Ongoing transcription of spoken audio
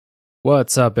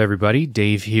What's up, everybody?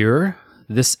 Dave here.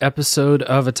 This episode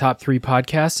of A Top 3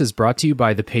 Podcast is brought to you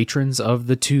by the patrons of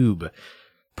the Tube.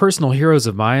 Personal heroes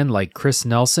of mine like Chris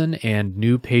Nelson and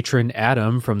new patron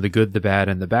Adam from The Good, the Bad,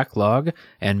 and the Backlog,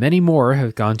 and many more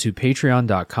have gone to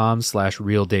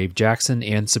patreon.com/RealDaveJackson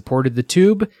and supported the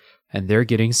Tube, and they're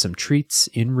getting some treats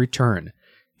in return.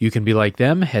 You can be like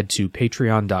them, head to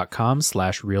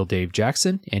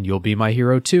patreon.com/RealDaveJackson, and you'll be my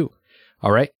hero too.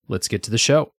 All right, let's get to the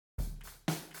show.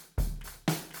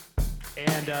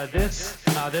 And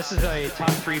this is a Top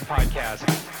 3 Podcast.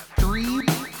 3,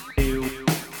 2,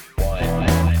 1.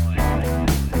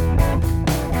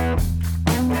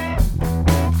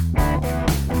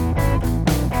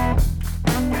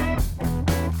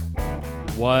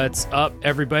 What's up,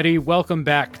 everybody? Welcome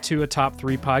back to a Top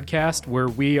 3 Podcast, where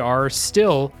we are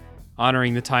still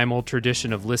honoring the time-old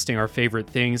tradition of listing our favorite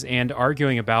things and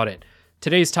arguing about it.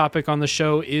 Today's topic on the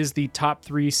show is the top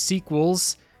 3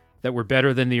 sequels that were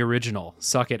better than the original.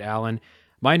 Suck it, Alan.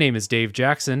 My name is Dave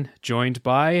Jackson, joined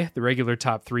by the regular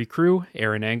top 3 crew,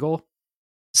 Aaron Engel.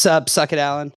 Sup, suck it,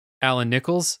 Alan. Alan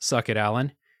Nichols, suck it,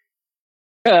 Alan.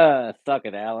 Suck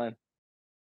it, Alan.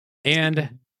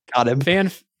 And got him.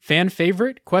 Fan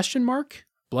favorite, question mark,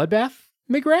 Bloodbath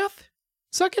McGrath,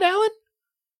 suck it, Alan.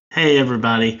 Hey,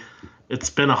 everybody.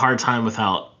 It's been a hard time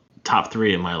without top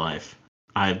 3 in my life.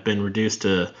 I've been reduced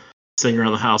to sitting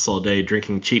around the house all day,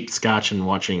 drinking cheap scotch and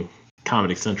watching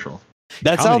Comedy Central.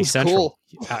 That Comedy sounds Central.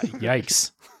 cool. Yikes.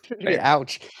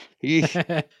 Ouch.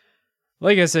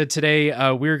 Like I said, today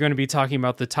we're going to be talking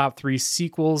about the top 3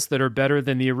 sequels that are better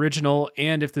than the original.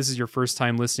 And if this is your first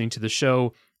time listening to the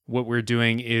show, what we're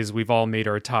doing is we've all made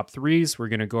our top 3s. We're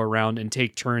going to go around and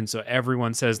take turns. So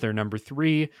everyone says their number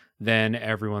 3, then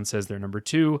everyone says their number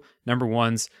 2. Number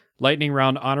 1's lightning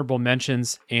round, honorable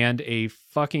mentions, and a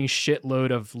fucking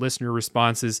shitload of listener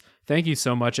responses. Thank you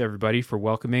so much, everybody, for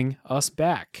welcoming us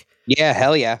back. Yeah,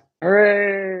 hell yeah.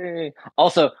 Hooray!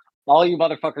 Also, all you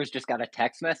motherfuckers just got a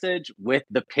text message with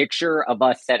the picture of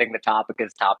us setting the topic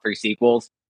as top 3 sequels.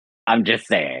 I'm just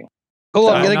saying. Cool,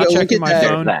 So I'm I'm going not to go look checking at my that.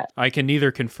 phone. That. I can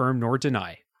neither confirm nor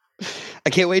deny. I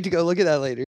can't wait to go look at that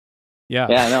later. Yeah,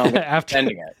 No, I'm after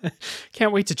sending it.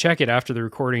 Can't wait to check it after the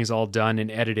recording is all done and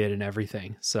edited and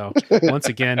everything. So once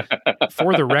again,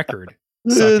 for the record,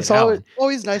 suck It's it, Alan.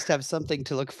 always nice to have something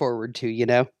to look forward to, you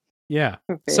know? Yeah.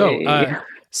 So Hey.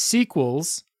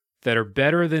 sequels that are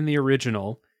better than the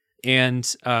original. And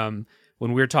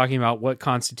when we were talking about what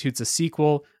constitutes a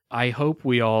sequel, I hope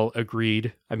we all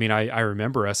agreed. I mean, I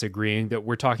remember us agreeing that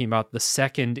we're talking about the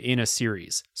second in a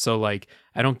series. So like,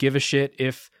 I don't give a shit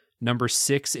if number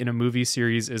 6 in a movie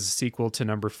series is a sequel to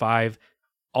number 5.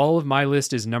 All of my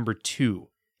list is number 2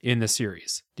 in the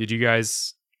series. Did you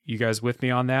guys with me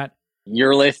on that?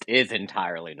 Your list is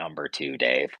entirely number 2,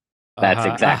 Dave. That's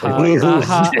Uh-huh, exactly uh-huh, what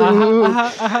your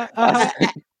list uh-huh.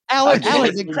 Alan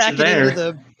Okay, been cracking there. into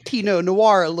the Pinot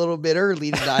Noir a little bit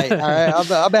early tonight. All right, I'm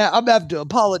gonna have to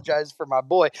apologize for my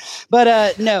boy,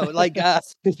 but no, like,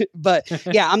 but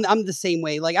yeah, I'm the same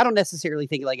way. Like, I don't necessarily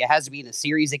think like it has to be in a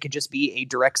series. It could just be a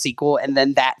direct sequel, and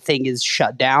then that thing is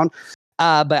shut down.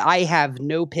 But I have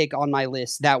no pick on my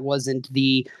list that wasn't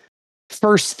the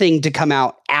first thing to come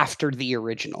out after the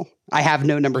original. I have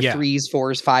no number Yeah. 3s,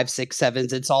 4s, 5s, 6s,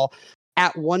 7s. It's all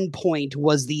at one point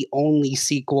was the only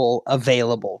sequel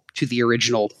available to the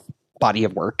original body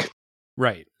of work.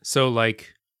 Right. So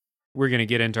like we're going to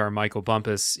get into our Michael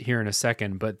Bumpus here in a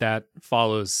second, but that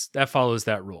follows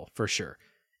that rule for sure.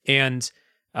 And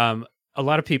a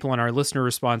lot of people in our listener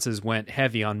responses went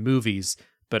heavy on movies,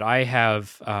 but I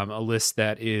have a list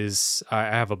that is, I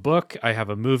have a book, I have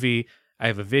a movie, I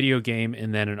have a video game,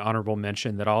 and then an honorable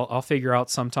mention that I'll figure out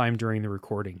sometime during the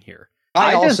recording here. I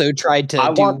I just- also tried to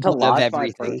I do want to one of lodge my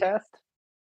everything. protest.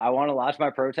 I want to lodge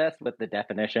my protest with the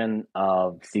definition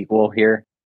of sequel here.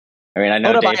 I mean, I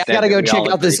know Hold up, Dave I said gotta that go we check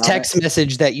all out this agreed on it. text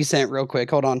message that you sent real quick.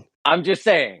 Hold on. I'm just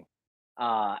saying,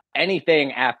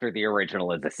 anything after the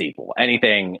original is a sequel.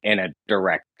 Anything in a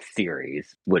direct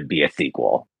series would be a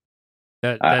sequel.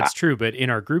 That's true, but in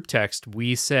our group text,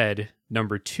 we said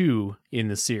number 2 in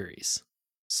the series.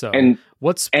 So And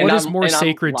what is I'm- more and I'm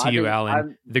sacred to you, lodging- Alan?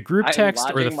 I'm- The group I'm text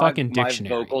or the lodging fucking my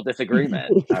dictionary? vocal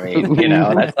disagreement. I mean, you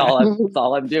know, that's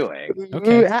all I'm doing.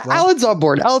 Okay, well- Alan's on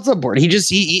board. Alan's on board. He just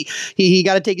he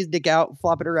got to take his dick out,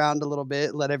 flop it around a little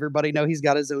bit, let everybody know he's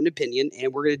got his own opinion,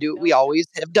 and we're gonna do what we always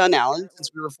have done, Alan, since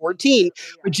we were 14,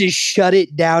 which is shut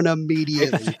it down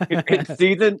immediately.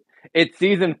 It's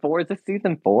season 4. Is this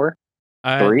season 4?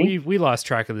 3? We lost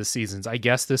track of the seasons. I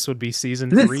guess this would be season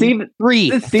This 3. is season, Three.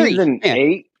 this is season Yeah.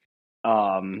 8.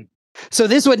 So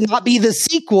this would not be the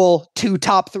sequel to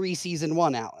top 3 season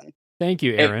 1, Alan. Thank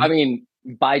you, Aaron. I mean,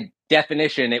 by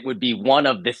definition, it would be one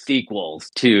of the sequels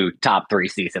to Top 3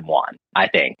 Season 1. I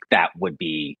think that would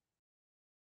be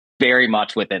very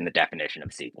much within the definition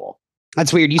of sequel.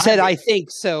 That's weird. You said I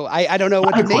think, so I don't know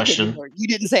what to make question. anymore. You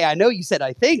didn't say I know, you said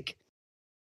I think.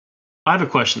 I have a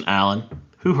question, Alan.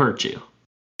 Who hurt you?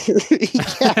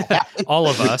 Yeah. All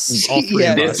of us, all three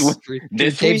of this us.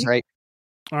 This Dave's week? right.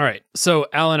 All right. So,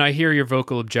 Alan, I hear your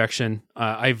vocal objection.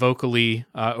 I vocally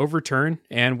overturn,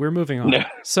 and we're moving on. No.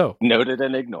 So, Noted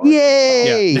and ignored.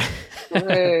 Yay! Yeah.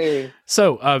 Hooray.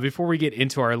 So, before we get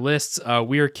into our lists,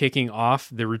 we are kicking off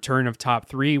the return of Top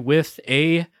 3 with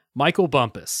a Michael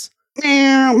Bumpus.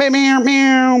 Meow, meow, meow,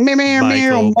 meow, meow, meow,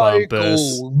 Michael meow.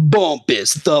 Bumpus. Michael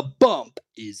Bumpus. The bump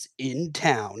is in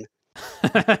town.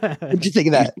 What'd you think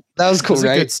of that? That was cool, It's a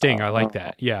right? good sting. I like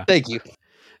that. Yeah. Thank you.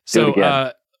 So, Do it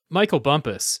again. Michael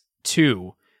Bumpus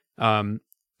 2,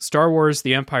 Star Wars: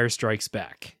 The Empire Strikes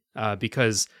Back.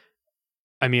 Because,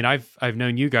 I mean, I've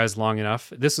known you guys long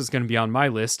enough. This was going to be on my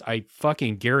list. I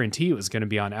fucking guarantee it was going to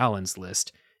be on Alan's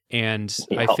list, and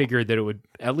I Yep. figured that it would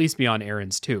at least be on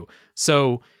Aaron's too.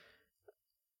 So,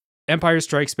 Empire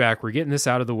Strikes Back. We're getting this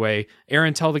out of the way.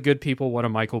 Aaron, tell the good people what a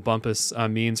Michael Bumpus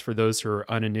means for those who are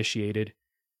uninitiated.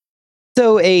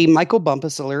 So, a Michael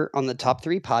Bumpus alert on the Top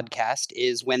 3 podcast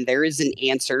is when there is an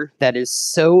answer that is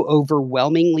so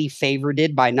overwhelmingly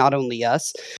favorited by not only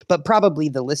us, but probably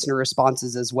the listener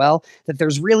responses as well, that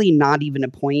there's really not even a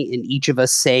point in each of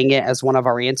us saying it as one of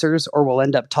our answers, or we'll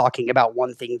end up talking about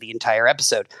one thing the entire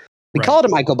episode. We Right. call it a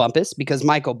Michael Bumpus because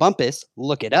Michael Bumpus,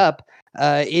 look it up,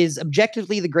 is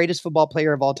objectively the greatest football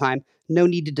player of all time. No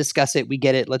need to discuss it. We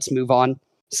get it. Let's move on.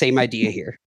 Same idea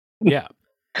here. Yeah.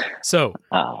 So,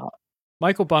 Uh,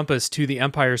 Michael Bumpus to The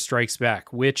Empire Strikes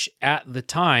Back, which at the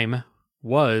time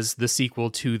was the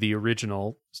sequel to the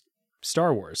original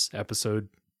Star Wars Episode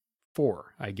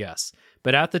 4, I guess.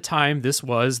 But at the time, this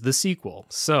was the sequel.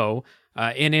 So,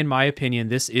 and in my opinion,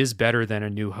 this is better than A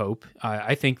New Hope.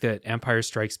 I think that Empire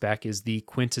Strikes Back is the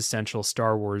quintessential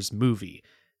Star Wars movie.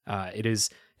 It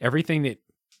is everything that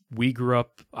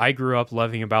I grew up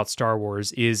loving about Star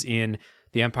Wars is in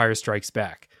The Empire Strikes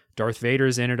Back. Darth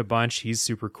Vader's in it a bunch. He's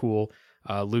super cool.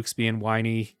 Luke's being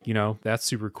whiny, that's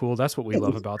super cool. That's what we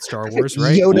love about Star Wars,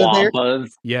 right? Yoda there.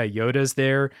 Wampas. Yeah, Yoda's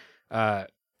there.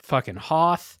 Fucking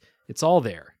Hoth. It's all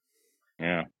there.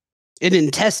 Yeah. An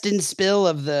intestine spill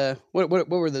of the what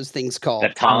were those things called? The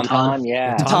Tauntaun,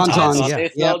 yeah. The Tauntaun, I thought yeah. they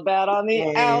smelled bad on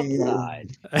the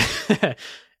outside.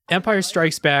 Empire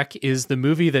Strikes Back is the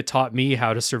movie that taught me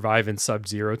how to survive in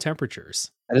sub-zero temperatures.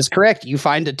 That is correct. You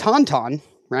find a tauntaun,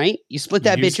 right? You split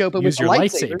that Use- bitch open use with your a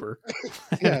lightsaber.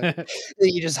 Yeah. Then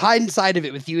you just hide inside of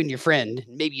it with you and your friend.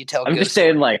 Maybe you tell. I'm ghost just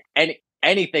saying, stories. like,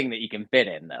 anything that you can fit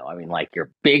in, though. I mean, like,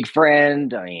 your big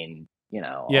friend. I mean,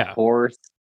 Yeah. a horse.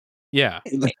 Yeah.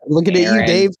 Looking at you, Aaron.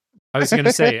 Dave. I was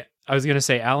gonna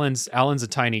say Alan's a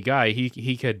tiny guy.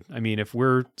 He could, I mean, if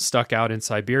we're stuck out in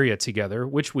Siberia together,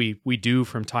 which we do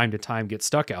from time to time get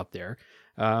stuck out there,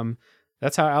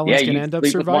 that's how Alan's Yeah, gonna you end up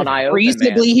sleep with one eye surviving. open,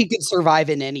 Reasonably, he could survive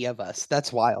in any of us.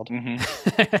 That's wild. man.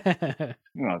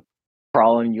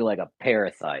 Crawling you like a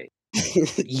parasite.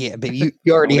 Yeah, but you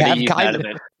already I'm gonna have use that kind as of.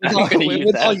 a- with I'm all- gonna with use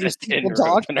all that your as a people Tinder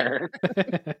talk. opener.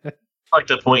 Like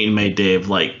the point you made, Dave,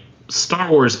 like Star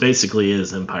Wars basically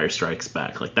is Empire Strikes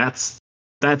Back. Like that's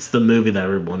the movie that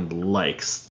everyone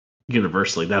likes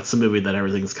universally. That's the movie that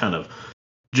everything's kind of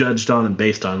judged on and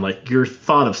based on. Like your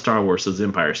thought of Star Wars is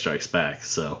Empire Strikes Back.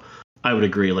 So I would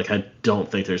agree. Like I don't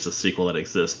think there's a sequel that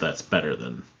exists that's better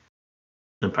than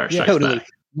Empire Yeah, Strikes totally. Back.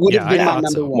 Would have Yeah, been I my thought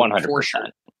number so. one 100%. for sure.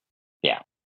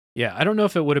 Yeah, I don't know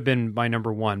if it would have been my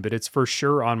number one, but it's for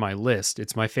sure on my list.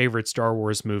 It's my favorite Star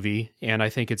Wars movie, and I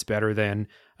think it's better than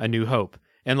A New Hope.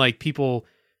 And like people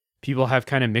have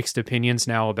kind of mixed opinions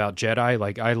now about Jedi.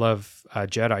 Like I love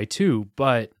Jedi too,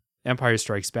 but Empire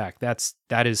Strikes Back,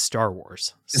 that is Star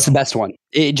Wars. It's So, the best one.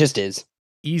 It just is.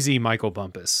 easy Michael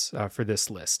Bumpus for this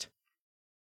list.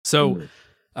 So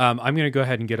I'm going to go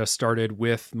ahead and get us started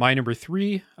with my number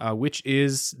 3, which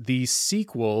is the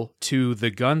sequel to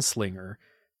The Gunslinger,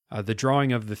 The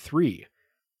Drawing of the Three,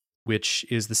 which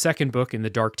is the second book in the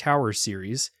Dark Tower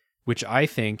series, which I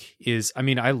think is, I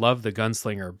mean, I love The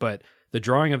Gunslinger, but The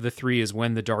Drawing of the Three is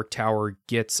when the Dark Tower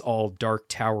gets all Dark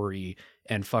Towery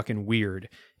and fucking weird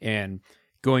and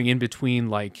going in between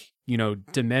like,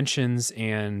 dimensions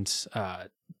and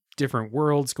different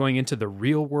worlds, going into the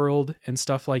real world and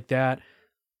stuff like that.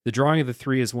 The Drawing of the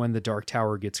Three is when the Dark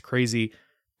Tower gets crazy.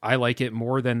 I like it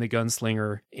more than The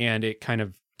Gunslinger, and it kind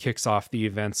of kicks off the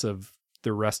events of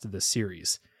the rest of the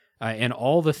series. And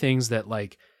all the things that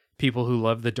like people who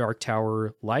love the Dark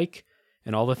Tower like,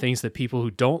 and all the things that people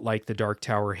who don't like the Dark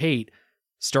Tower hate,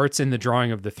 starts in the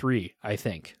Drawing of the Three, I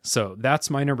think. So that's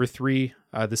my number 3,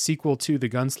 the sequel to The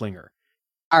Gunslinger.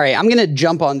 All right, I'm gonna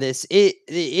jump on this. It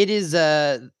is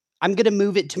I'm gonna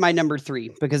move it to my number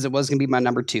 3 because it was gonna be my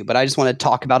number 2, but I just want to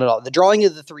talk about it all. The Drawing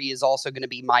of the Three is also gonna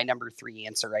be my number 3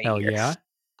 answer right Hell here. yeah.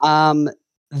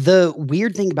 The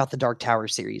weird thing about the Dark Tower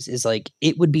series is like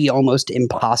it would be almost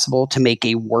impossible to make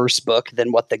a worse book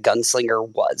than what the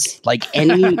Gunslinger was. Like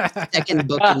any second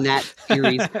book in that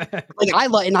series, like I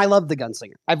love the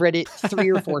Gunslinger. I've read it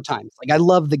 3 or 4 times. Like I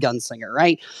love the Gunslinger,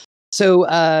 right? So,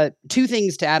 2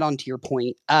 things to add on to your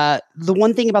point. The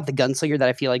one thing about the Gunslinger that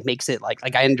I feel like makes it like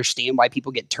I understand why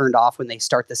people get turned off when they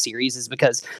start the series is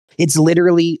because it's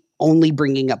literally only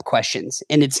bringing up questions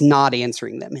and it's not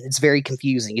answering them. And it's very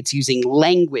confusing. It's using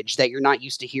language that you're not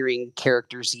used to hearing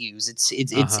characters use. It's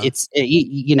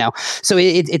you know, so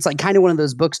it's like kind of one of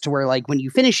those books to where like when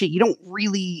you finish it, you don't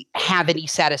really have any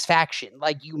satisfaction.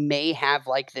 Like you may have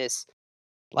like this,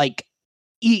 like,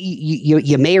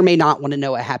 you may or may not want to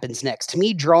know what happens next. To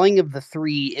me, Drawing of the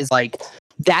Three is like,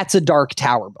 that's a Dark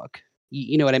Tower book.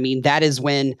 You know what I mean? That is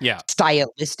when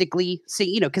stylistically, see,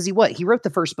 you know, because he wrote the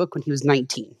first book when he was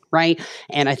 19, right?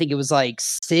 And I think it was like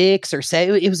 6 or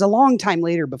 7. It was a long time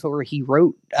later before he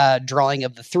wrote Drawing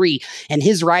of the Three, and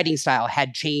his writing style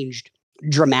had changed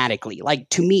dramatically. Like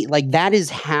to me, like that is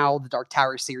how the Dark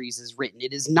Tower series is written.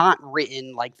 It is not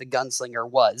written like the Gunslinger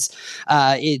was.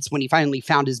 It's when he finally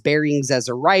found his bearings as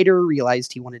a writer,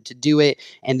 realized he wanted to do it,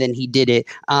 and then he did it.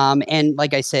 And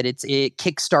like I said, it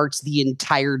kickstarts the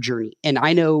entire journey. And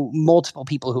I know multiple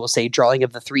people who will say Drawing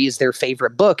of the Three is their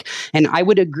favorite book, and I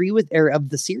would agree with of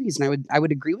the series, and I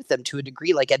would agree with them to a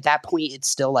degree. Like at that point, it's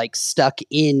still like stuck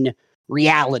in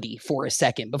reality for a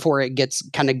second before it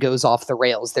goes off the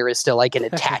rails. There is still like an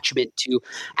attachment to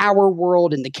our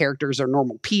world, and the characters are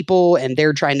normal people and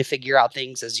they're trying to figure out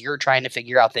things as you're trying to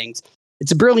figure out things.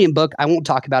 It's a brilliant book. I won't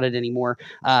talk about it anymore.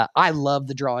 I love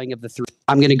the Drawing of the Three.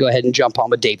 I'm going to go ahead and jump on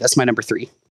with Dave. That's my number 3.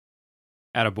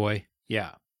 Attaboy.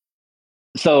 Yeah.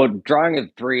 So Drawing of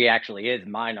the Three actually is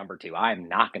my number 2. I'm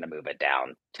not going to move it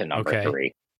down to number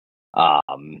 3.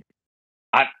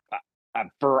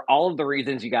 For all of the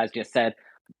reasons you guys just said,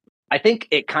 I think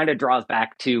it kind of draws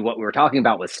back to what we were talking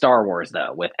about with Star Wars,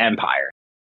 though, with Empire.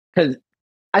 Because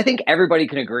I think everybody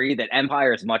can agree that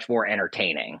Empire is much more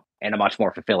entertaining and a much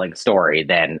more fulfilling story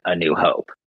than A New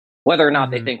Hope. Whether or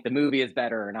not they think the movie is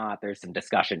better or not, there's some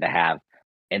discussion to have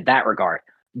in that regard.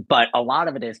 But a lot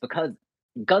of it is because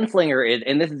Gunslinger is,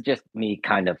 and this is just me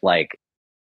kind of like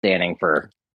standing for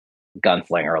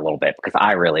Gunslinger a little bit because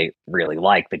I really, really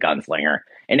like the Gunslinger.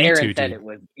 And Aaron said it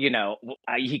was, you know,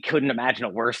 he couldn't imagine a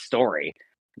worse story.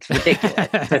 It's ridiculous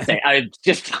to say. I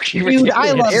just fucking ridiculous.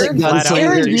 I love the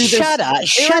Gunslinger.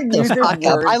 Shut the fuck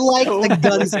up. I like the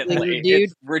Gunslinger,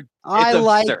 dude. I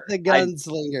like the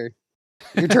Gunslinger.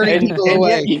 You're turning people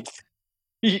away.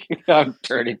 I'm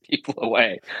turning people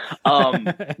away.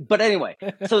 But anyway,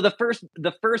 so the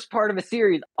first part of a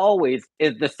series always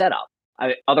is the setup.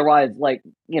 Otherwise, like,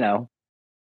 you know,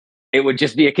 it would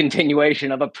just be a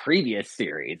continuation of a previous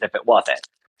series if it wasn't.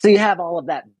 So you have all of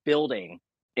that building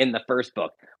in the first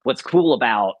book. What's cool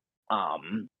about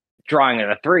Drawing of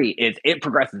the Three is it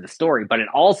progresses the story, but it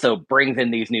also brings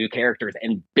in these new characters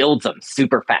and builds them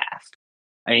super fast.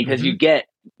 I mean, because you get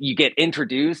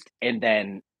introduced, and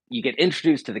then you get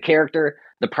introduced to the character,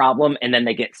 the problem, and then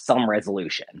they get some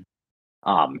resolution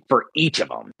for each of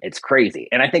them. It's crazy.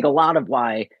 And I think a lot of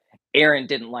why Aaron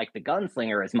didn't like the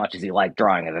Gunslinger as much as he liked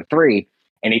Drawing of the Three,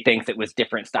 and he thinks it was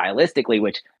different stylistically,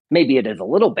 which maybe it is a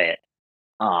little bit,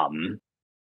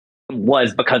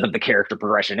 was because of the character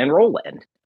progression in Roland.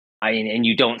 I mean, and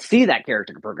you don't see that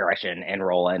character progression in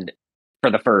Roland for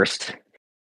the first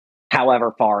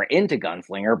however far into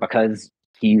Gunslinger because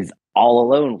he's all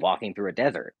alone walking through a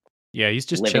desert. Yeah, he's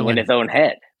just living chilling in his own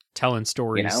head, telling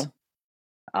stories. You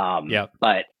know?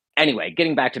 But anyway,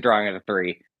 getting back to Drawing of the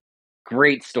Three,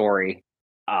 great story.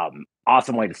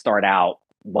 Awesome way to start out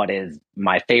what is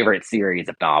my favorite series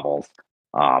of novels.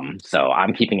 So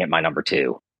I'm keeping it my number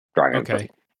 2, Drawing of the Three.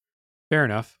 Fair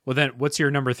enough. Well, then what's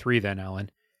your number 3 then,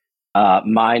 Alan?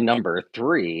 My number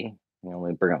 3, let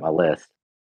me bring up my list.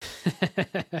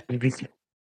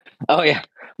 Oh yeah.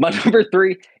 My number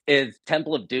 3 is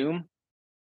Temple of Doom.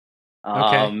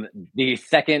 The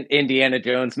second Indiana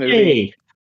Jones movie. Hey.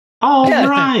 All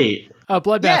right.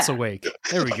 Bloodbath's Awake.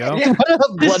 There we go.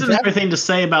 This is everything to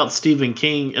say about Stephen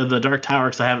King and The Dark Tower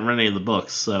because I haven't read any of the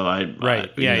books, so I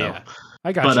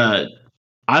I got you.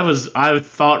 I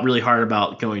thought really hard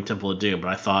about going Temple of Doom,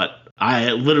 but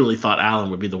I literally thought Alan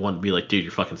would be the one to be like, dude,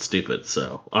 you're fucking stupid.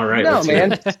 So all right, no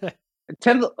man.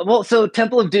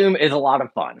 Temple of Doom is a lot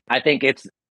of fun. I think it's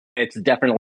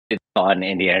definitely saw an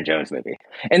Indiana Jones movie.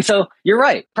 And so you're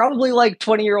right. Probably like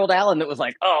 20-year-old Alan that was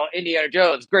like, oh, Indiana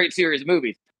Jones, great series of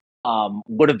movies,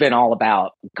 would have been all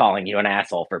about calling you an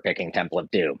asshole for picking Temple of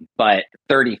Doom. But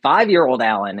 35-year-old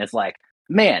Alan is like,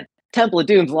 man, Temple of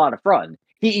Doom's a lot of fun.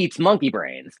 He eats monkey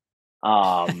brains.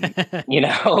 You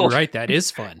know, right? That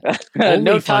is fun. no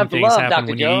Only time fun for things love, happen Dr.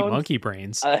 when Jones. you eat monkey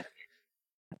brains.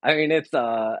 I mean, it's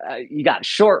you got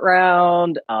Short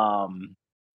Round,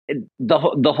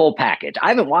 the whole package. I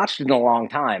haven't watched it in a long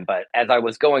time, but as I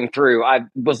was going through, I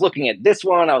was looking at this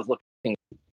one. I was looking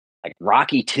like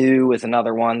Rocky 2 is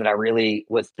another one that I really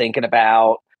was thinking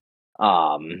about.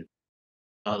 Oh,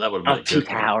 that would be Two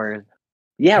Towers.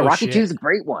 Yeah, Oh, Rocky shit. 2 is a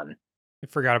great one. I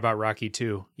forgot about Rocky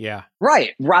 2. Yeah.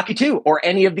 Right, Rocky 2 or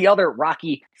any of the other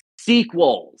Rocky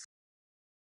sequels.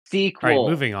 All right,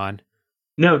 moving on.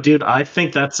 No, dude, I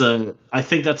think that's a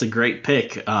great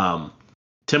pick.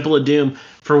 Temple of Doom.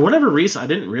 For whatever reason, I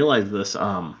didn't realize this.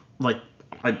 All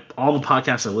the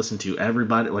podcasts I listen to,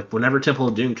 everybody, like whenever Temple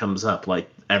of Doom comes up, like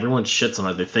everyone shits on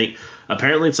it. They think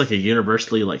apparently it's like a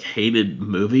universally like hated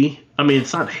movie. I mean,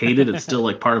 it's not hated; it's still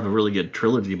like part of a really good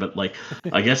trilogy. But like,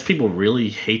 I guess people really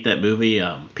hate that movie.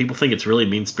 People think it's really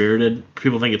mean spirited.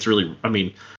 People think it's really. I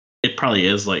mean, it probably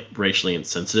is like racially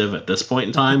insensitive at this point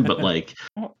in time. But like,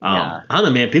 I don't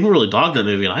know, man. People really dog that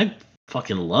movie, and I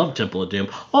fucking love Temple of Doom.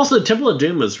 Also, Temple of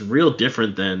Doom is real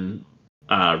different than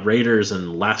Raiders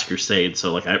and Last Crusade,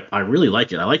 so like I really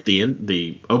like it. I like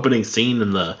the opening scene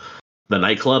and the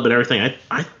nightclub and everything.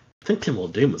 I think Temple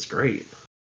of Doom was great.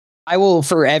 I will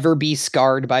forever be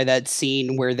scarred by that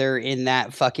scene where they're in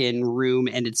that fucking room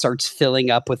and it starts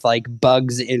filling up with like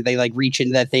bugs and they like reach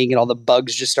into that thing and all the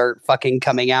bugs just start fucking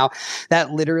coming out. That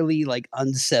literally like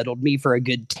unsettled me for a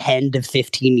good 10 to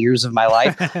 15 years of my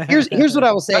life. Here's what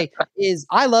I will say is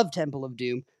I love Temple of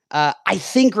Doom. I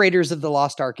think Raiders of the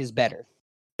Lost Ark is better.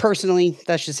 Personally,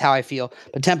 that's just how I feel.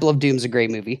 But Temple of Doom is a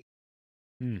great movie.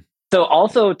 So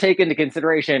also take into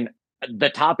consideration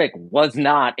the topic was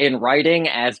not in writing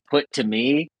as put to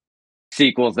me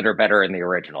sequels that are better than the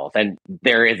originals. And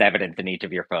there is evidence in each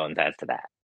of your phones as to that.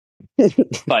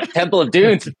 But Temple of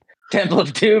Doom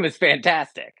is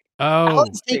fantastic. Oh,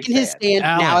 Alan's taking his stand.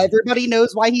 Alan. Now everybody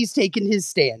knows why he's taking his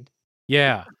stand.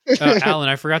 Yeah. Alan,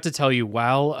 I forgot to tell you,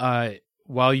 while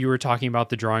you were talking about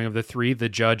the drawing of the three, the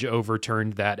judge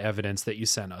overturned that evidence that you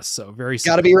sent us. So very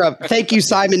Got to be rough. Thank you,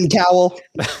 Simon Cowell.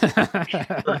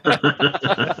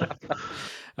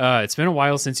 It's been a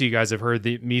while since you guys have heard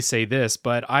me say this,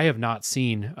 but I have not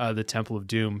seen the Temple of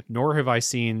Doom, nor have I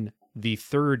seen the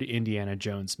third Indiana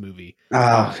Jones movie.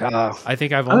 I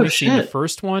think I've only seen the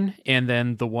first one and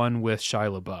then the one with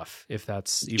Shia LaBeouf, if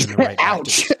that's even the right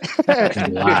Ouch.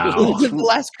 Wow. The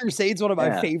Last Crusade's one of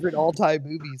my favorite all-time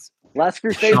movies. Last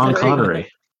Crusade. Sean Connery.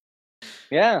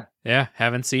 Yeah. Yeah,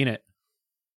 haven't seen it.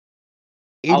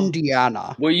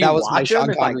 Indiana. Will you that was watch my them Sean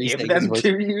if I Connery give thing. them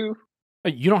to you?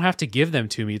 You don't have to give them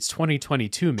to me. It's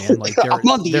 2022, man. Like I'm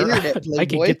on the internet, I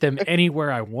can Playboy. get them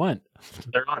anywhere I want.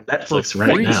 They're on Netflix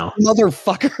right free. now.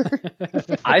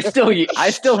 Motherfucker. I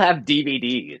still have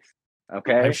DVDs.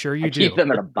 Okay, I'm sure you I do. keep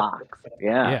them in a box.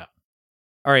 Yeah.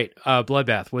 All right,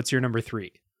 Bloodbath. What's your number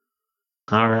 3?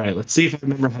 All right, let's see if I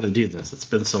remember how to do this. It's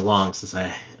been so long since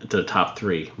I did the top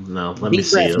 3. No, let me Deep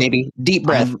see. breath, baby. Deep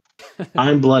breath.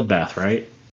 I'm Bloodbath, right?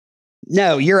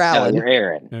 No, you're No, Alan. you're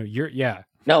Aaron. No, yeah.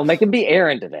 No, make him be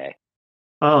Aaron today.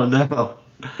 Oh no.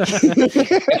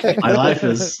 My life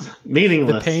is The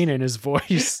meaningless. pain in his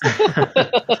voice.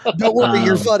 Don't worry,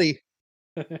 you're Um, funny.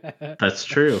 That's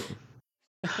true.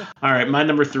 All right, my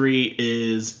number 3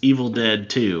 is Evil Dead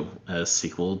 2, a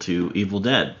sequel to Evil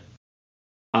Dead.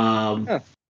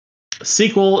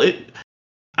 Sequel.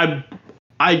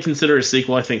 I consider it a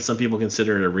sequel. I think some people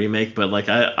consider it a remake, but like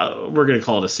we're gonna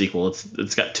call it a sequel.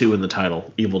 It's got 2 in the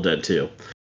title, Evil Dead 2.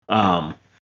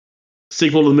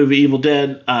 Sequel to the movie Evil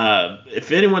Dead.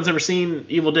 If anyone's ever seen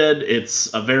Evil Dead,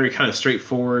 it's a very kind of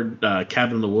straightforward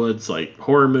cabin in the woods like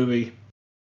horror movie.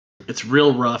 It's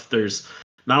real rough. There's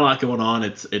not a lot going on.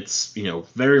 It's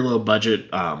very low budget,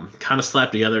 kind of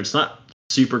slapped together. It's not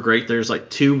super great. There's like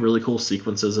 2 really cool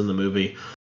sequences in the movie,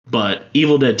 but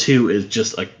Evil Dead 2 is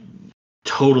just a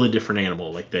totally different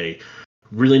animal. Like they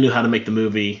really knew how to make the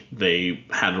movie. They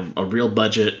had a real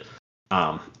budget.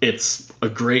 It's a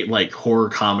great like horror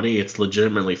comedy. It's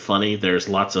legitimately funny. There's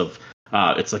lots of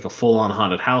it's like a full-on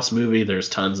haunted house movie. There's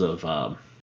tons of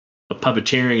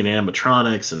puppeteering and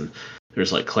animatronics, and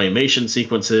there's like claymation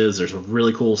sequences. There's a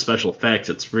really cool special effects.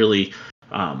 It's really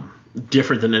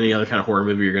different than any other kind of horror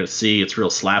movie you're going to see. It's real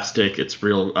slapstick. It's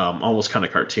real almost kind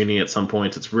of cartoony at some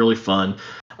points. It's really fun.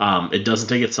 It doesn't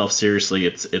take itself seriously.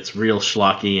 It's real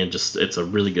schlocky and just it's a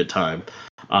really good time.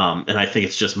 And I think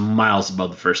it's just miles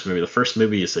above the first movie. The first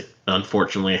movie is like,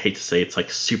 unfortunately, I hate to say, it's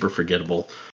like super forgettable.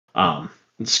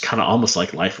 It's kind of almost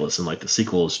like lifeless, and like the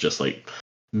sequel is just like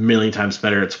a million times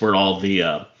better. It's where all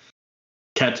the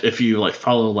if you like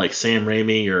follow like Sam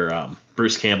Raimi or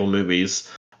Bruce Campbell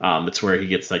movies, it's where he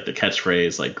gets like the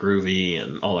catchphrase like groovy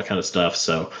and all that kind of stuff.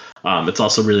 So it's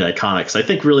also really iconic. So I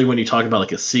think really when you talk about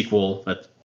like a sequel that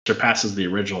surpasses the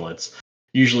original, it's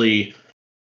usually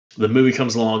the movie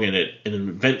comes along and it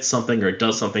invents something or it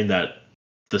does something that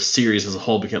the series as a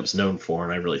whole becomes known for.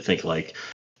 And I really think like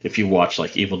if you watch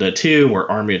like Evil Dead 2 or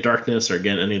Army of Darkness or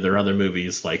again any of their other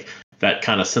movies, like that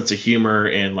kind of sense of humor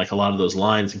and like a lot of those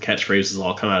lines and catchphrases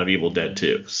all come out of Evil Dead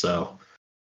 2. So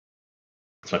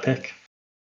that's my pick.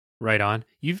 Right on.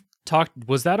 You've talked,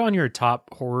 was that on your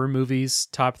top horror movies,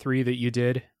 top 3 that you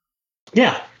did?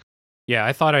 Yeah. Yeah,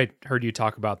 I thought I heard you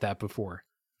talk about that before.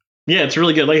 Yeah, it's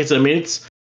really good. Like I said, I mean,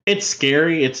 it's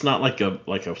scary. It's not like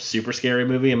a super scary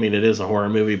movie. I mean, it is a horror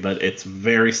movie, but it's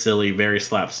very silly, very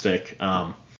slapstick.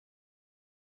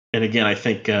 And again, I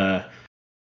think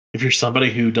if you're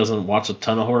somebody who doesn't watch a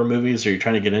ton of horror movies, or you're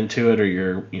trying to get into it, or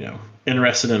you're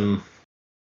interested in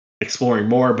exploring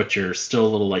more, but you're still a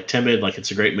little like timid, like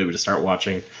it's a great movie to start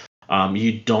watching.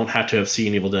 You don't have to have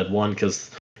seen Evil Dead 1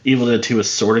 because Evil Dead 2 is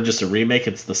sort of just a remake.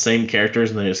 It's the same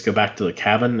characters and they just go back to the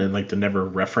cabin and like they never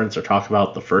reference or talk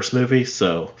about the first movie.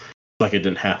 So it's like it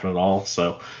didn't happen at all.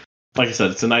 So like I said,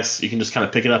 it's a nice, you can just kind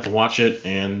of pick it up and watch it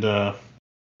and yeah,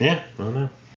 I don't know.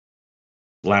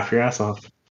 Laugh your ass off.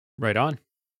 Right on.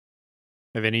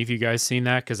 Have any of you guys seen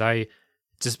that? Because I,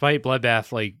 despite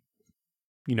Bloodbath, like,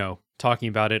 talking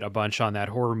about it a bunch on that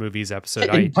horror movies episode,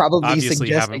 I probably obviously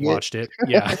haven't watched it.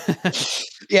 Yeah.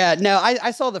 Yeah, no,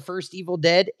 I saw the first Evil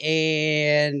Dead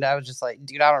and I was just like,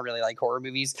 dude, I don't really like horror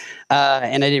movies.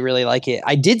 And I didn't really like it.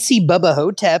 I did see Bubba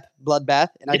Hotep, Bloodbath,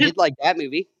 and I did like that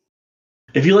movie.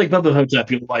 If you like Bubba Hotep,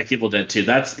 you'll like Evil Dead 2.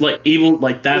 That's like evil,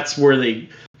 like that's where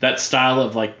that style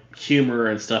of like humor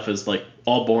and stuff is like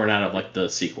all born out of like the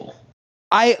sequel.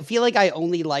 I feel like I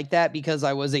only like that because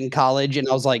I was in college and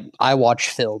I was like, I watch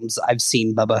films. I've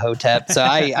seen Bubba Hotep. So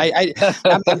I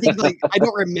think like I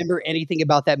don't remember anything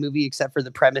about that movie except for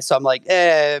the premise. So I'm like,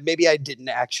 maybe I didn't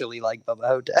actually like Bubba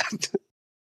Hotep.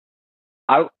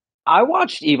 I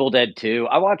watched Evil Dead 2.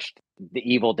 I watched The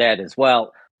Evil Dead as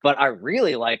well, but I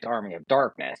really liked Army of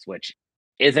Darkness, which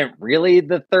isn't really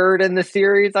the third in the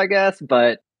series, I guess,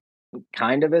 but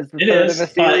kind of is the third in the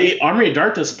series. Army of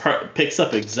Darkness picks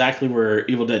up exactly where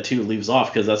Evil Dead 2 leaves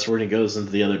off because that's where he goes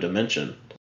into the other dimension.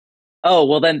 Oh,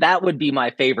 well, then that would be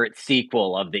my favorite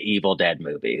sequel of the Evil Dead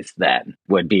movies, then,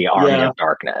 would be Army of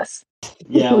Darkness.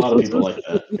 Yeah, a lot of people like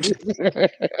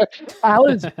that.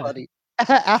 Alan's funny.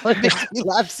 Alan makes me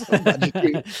laugh so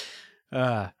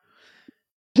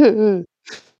much.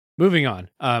 Moving on.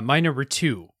 My number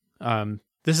 2.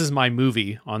 This is my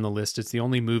movie on the list. It's the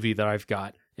only movie that I've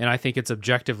got. And I think it's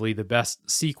objectively the best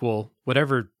sequel,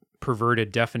 whatever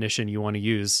perverted definition you want to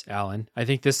use, Alan. I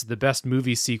think this is the best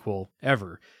movie sequel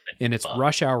ever. And it's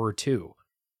Rush Hour 2,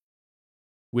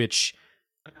 which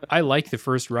I like the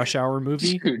first Rush Hour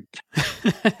movie.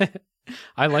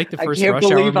 I like the first Rush Hour movie. I can't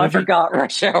believe I forgot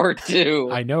Rush Hour 2.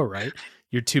 I know, right?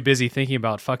 You're too busy thinking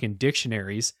about fucking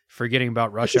dictionaries, forgetting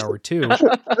about Rush Hour 2.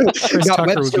 Chris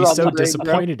Tucker would be so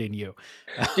disappointed in you.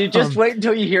 Dude, just wait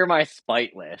until you hear my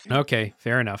spite list. Okay,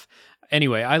 fair enough.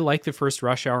 Anyway, I like the first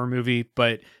Rush Hour movie,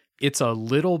 but it's a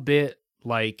little bit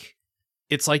like,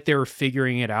 it's like they were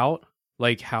figuring it out,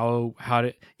 like how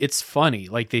to, it's funny,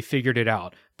 like they figured it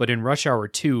out. But in Rush Hour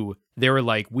 2, they were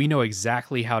like, we know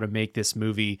exactly how to make this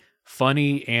movie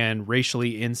funny and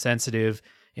racially insensitive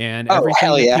and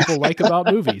everything that people like about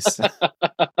movies.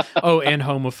 Oh, and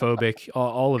homophobic,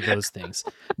 all of those things.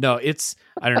 No, it's,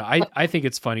 I don't know. I think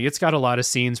it's funny. It's got a lot of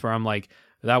scenes where I'm like,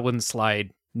 that wouldn't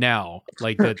slide now.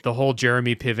 Like the whole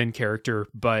Jeremy Piven character,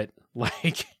 but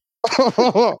like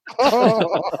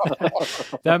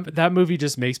that movie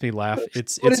just makes me laugh.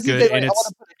 It's good. And I want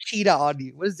to put a cheetah on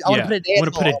you. I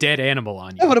want to put a dead animal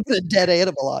on you. I want to put a dead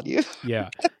animal on you. Yeah.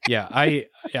 I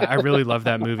really love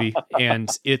that movie. And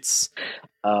it's,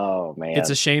 oh man, it's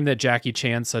a shame that Jackie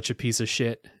Chan's such a piece of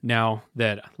shit now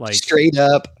that like straight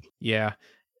up. Yeah.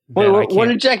 Wait, what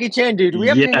did Jackie Chan do? Do we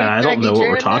have to I don't know what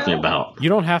we're talking about. You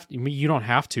don't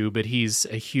have to, but he's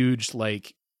a huge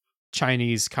like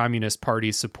Chinese Communist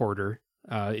Party supporter.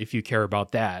 If you care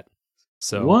about that.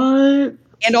 So what?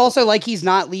 And also, like, he's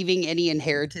not leaving any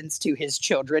inheritance to his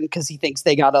children because he thinks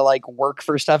they gotta like work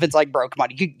for stuff. It's like, bro, come on,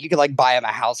 you could like buy him a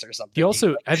house or something. He also,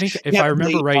 Like, I think, if yeah, I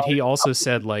remember $1 right, million he also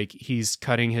said like he's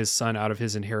cutting his son out of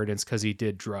his inheritance because he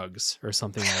did drugs or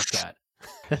something like that.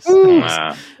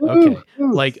 Okay,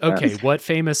 like, okay, what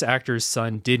famous actor's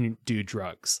son didn't do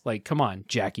drugs? Like, come on,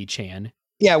 Jackie Chan.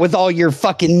 Yeah, with all your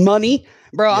fucking money.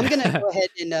 Bro, I'm going to go ahead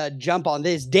and jump on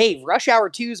this. Dave, Rush Hour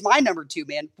 2 is my number 2,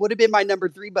 man. Would have been my number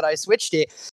 3, but I switched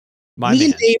it. Me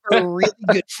and Dave are really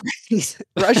good friends.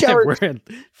 Rush Hour We're in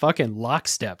fucking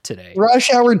lockstep today.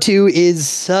 Rush Hour 2 is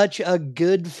such a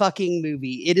good fucking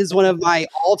movie. It is one of my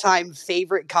all-time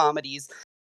favorite comedies.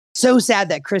 So sad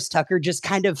that Chris Tucker just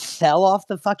kind of fell off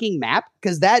the fucking map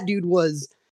because that dude was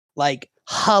like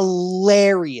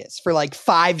hilarious for like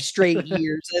 5 straight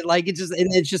years. And like it's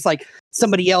just like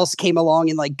somebody else came along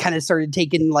and like kind of started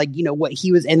taking like, you know, what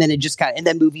he was, and then it just and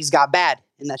then movies got bad.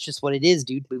 And that's just what it is,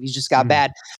 dude. Movies just got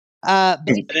bad. I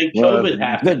think COVID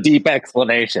happened. The deep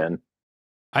explanation.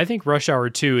 I think Rush Hour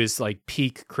 2 is like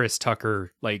peak Chris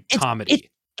Tucker like comedy.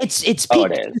 It's peak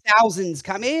 2000s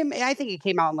comedy. I think it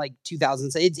came out in like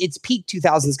 2000s. It's peak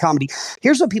 2000s comedy.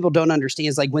 Here's what people don't understand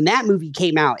is like when that movie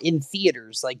came out in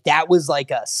theaters, like that was like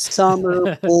a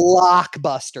summer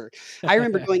blockbuster. I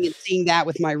remember going and seeing that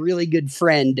with my really good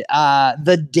friend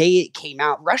the day it came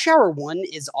out. Rush Hour 1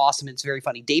 is awesome. It's very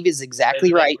funny. Dave is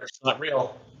exactly right. It's not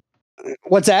real.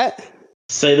 What's that?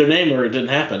 Say their name or it didn't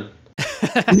happen.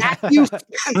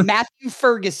 Matthew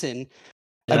Ferguson.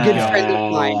 A good friend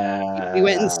of mine. We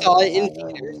went and saw it in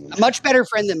theaters. A much better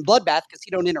friend than Bloodbath because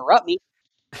he don't interrupt me.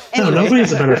 Anyway. No,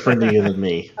 nobody's a better friend to you than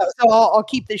me. So I'll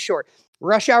keep this short.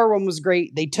 Rush Hour 1 was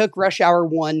great. They took Rush Hour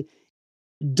 1,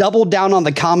 doubled down on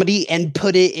the comedy, and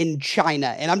put it in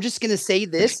China. And I'm just going to say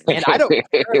this, and I don't care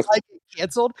if I get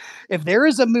canceled. If there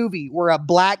is a movie where a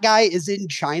black guy is in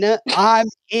China, I'm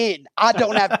in. I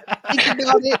don't have to think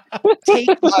about it.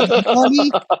 Take my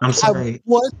money. I'm sorry. I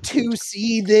want to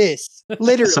see this.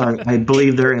 Literally. Sorry, I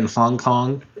believe they're in Hong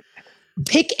Kong.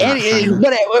 Pick any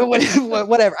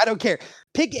whatever. I don't care.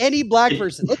 Pick any black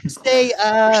person. Let's say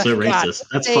so racist.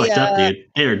 That's fucked up, dude.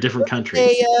 They're different countries.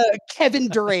 Say Kevin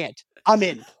Durant. I'm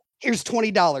in. Here's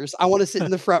 $20. I want to sit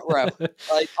in the front row.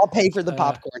 Like, I'll pay for the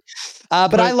popcorn.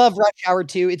 But I love Rush Hour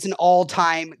 2. It's an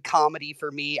all-time comedy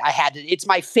for me. It's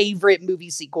my favorite movie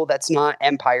sequel that's not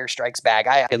Empire Strikes Back.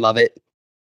 I love it.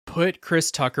 Put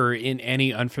Chris Tucker in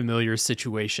any unfamiliar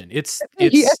situation. It's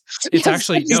the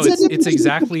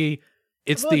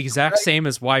exact same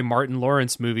as why Martin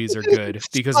Lawrence movies are good,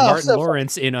 because Martin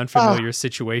Lawrence in unfamiliar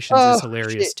situations is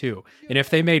hilarious too. And if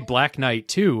they made Black Knight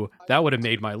 2, that would have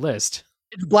made my list.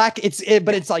 It's black.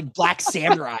 But it's like Black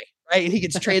Samurai, right? And he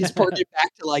gets transported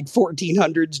back to like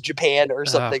 1400s Japan or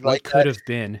something like that. What could have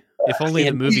been if only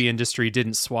the movie industry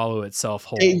didn't swallow itself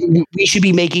whole. We should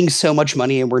be making so much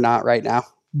money, and we're not right now.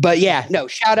 But yeah, no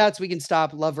shout outs. We can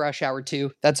stop. Love Rush Hour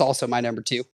 2. That's also my number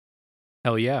 2.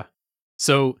 Hell yeah.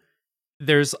 So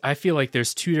I feel like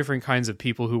there's 2 different kinds of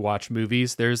people who watch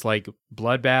movies. There's like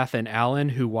Bloodbath and Alan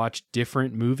who watch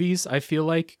different movies. I feel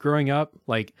like growing up,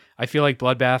 like I feel like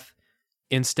Bloodbath,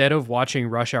 instead of watching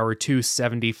Rush Hour 2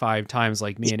 75 times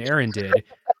like me and Aaron did,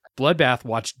 Bloodbath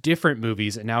watched different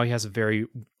movies, and now he has a very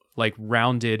like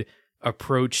rounded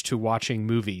approach to watching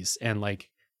movies and like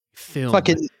film.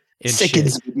 Fucking and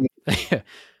shit.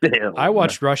 I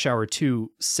watched Rush Hour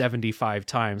 2 75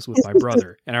 times with my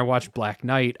brother, and I watched Black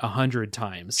Knight 100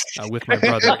 times with my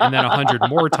brother, and then 100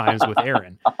 more times with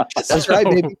Aaron. That's right,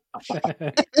 baby.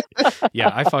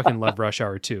 Yeah, I fucking love Rush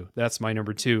Hour 2. That's my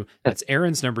number 2. That's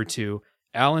Aaron's number 2.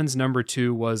 Alan's number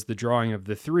 2 was the drawing of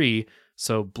the 3.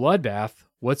 So Bloodbath,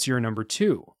 what's your number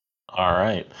 2? All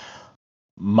right.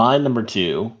 My number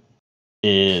 2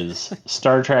 is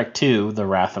Star Trek II, The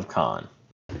Wrath of Khan.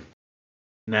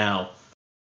 Now,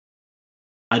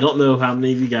 I don't know how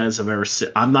many of you guys have ever seen.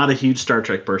 I'm not a huge Star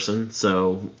Trek person,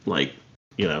 so like,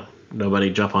 you know, nobody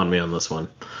jump on me on this one.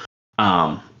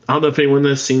 I don't know if anyone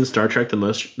has seen Star Trek the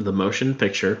motion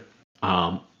picture.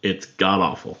 It's god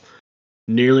awful,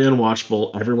 nearly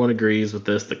unwatchable. Everyone agrees with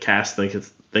this. The cast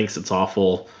thinks it's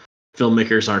awful.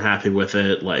 Filmmakers aren't happy with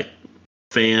it. Like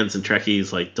fans and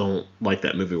Trekkies like don't like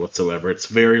that movie whatsoever. It's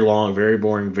very long, very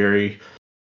boring, very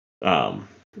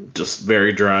just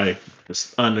very dry,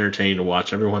 just unentertaining to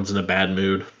watch. Everyone's in a bad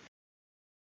mood.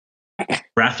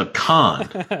 Wrath of Khan,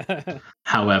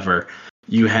 however,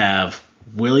 you have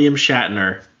William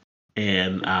Shatner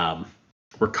and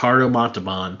Ricardo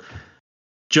Montalban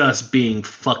just being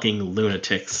fucking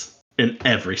lunatics in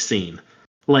every scene.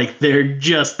 Like, they're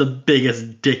just the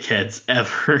biggest dickheads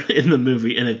ever in the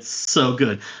movie, and it's so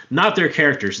good. Not their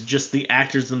characters, just the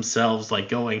actors themselves, like,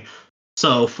 going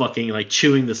so fucking like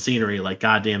chewing the scenery like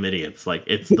goddamn idiots. Like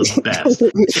it's the best.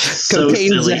 It's so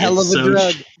Cocaine's silly. a hell of It's a so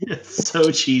drug. it's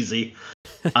so cheesy.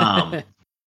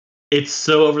 It's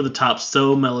so over the top,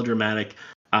 so melodramatic.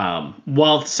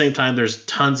 While at the same time, there's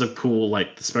tons of cool,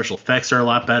 like the special effects are a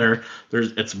lot better.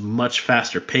 It's much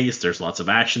faster paced. There's lots of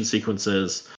action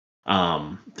sequences.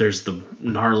 There's the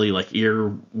gnarly like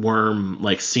earworm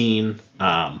like scene.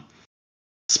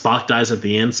 Spock dies at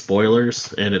the end,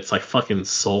 spoilers, and it's like fucking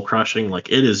soul crushing. Like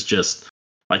it is just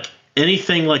like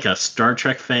anything like a Star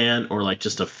Trek fan or like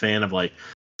just a fan of like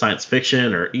science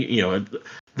fiction or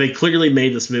they clearly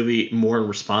made this movie more in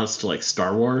response to like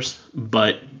Star Wars,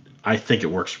 but I think it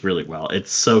works really well.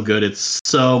 It's so good. It's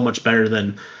so much better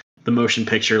than the motion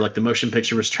picture. Like the motion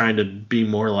picture was trying to be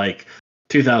more like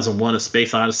 2001: A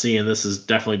Space Odyssey, and this is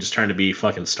definitely just trying to be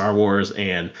fucking Star Wars.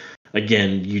 And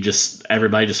again,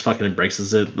 everybody just fucking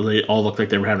embraces it. They all look like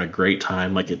they were having a great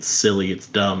time. Like it's silly, it's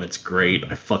dumb, it's great.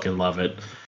 I fucking love it.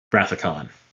 Wrath of Khan.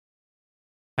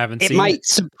 Haven't It seen might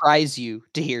surprise you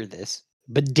to hear this,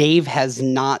 but Dave has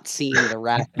not seen the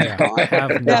Wrath of Yeah, Khan. I have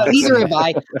No, not neither seen have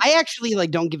I. I actually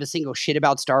don't give a single shit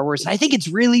about Star Wars. I think it's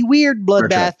really weird,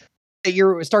 Bloodbath, that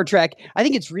you're Star Trek. I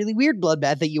think it's really weird,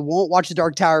 Bloodbath, that you won't watch the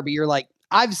Dark Tower, but you're like,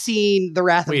 I've seen the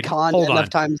Wrath Wait, of Khan hold enough on.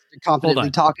 times to Hold confidently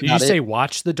on. talk Did you about say it.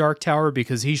 watch the Dark Tower?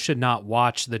 Because he should not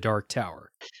watch the Dark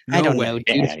Tower. I don't way. know,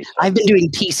 dude. Yeah, I've been doing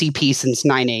PCP since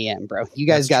 9 a.m., bro. You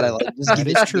guys That's gotta true. just That give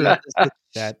is it true. to me.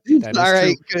 That is All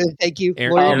right, true. good. Thank you.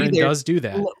 Aaron, Lawyer, you Aaron there. does do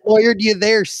that. Lawyered you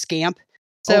there, scamp.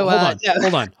 So hold on,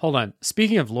 no. hold on.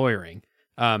 Speaking of lawyering,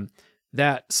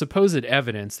 that supposed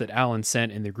evidence that Alan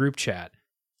sent in the group chat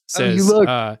says, you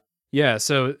look. yeah.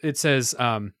 So it says,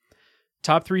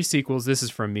 top 3 sequels. This is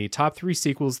from me. Top 3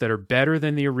 sequels that are better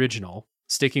than the original.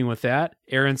 Sticking with that,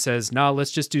 Aaron says, "Nah,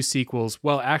 let's just do sequels."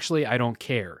 Well, actually, I don't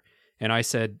care. And I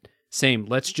said, same.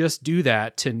 Let's just do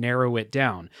that to narrow it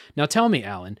down. Now, tell me,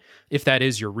 Alan, if that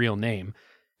is your real name,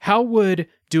 how would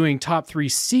doing top 3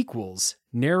 sequels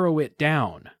narrow it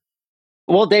down?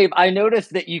 Well, Dave, I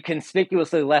noticed that you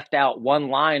conspicuously left out one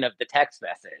line of the text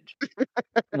message,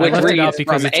 which left it out reads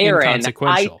because from it's Aaron, I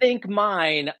inconsequential. think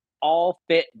mine all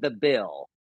fit the bill,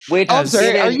 which I'm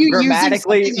sorry, are you using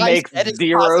grammatically something I makes said as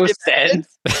zero positive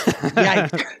sense.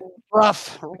 Yikes.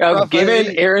 rough.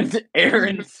 Given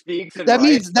Aaron speaks. That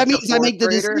means like a I make the fourth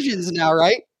grader. decisions now,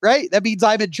 right? Right? That means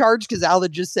I'm in charge because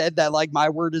Alan just said that my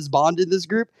word is bond in this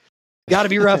group. Got to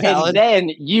be rough, And Alan. then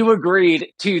you agreed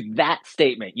to that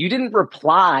statement. You didn't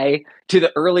reply to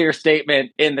the earlier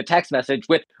statement in the text message,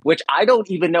 which I don't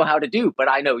even know how to do, but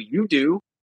I know you do.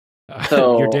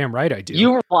 So You're damn right I do.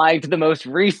 You replied to the most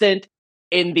recent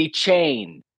in the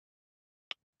chain.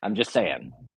 I'm just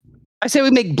saying. I say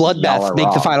we make Y'all Bloodbath are make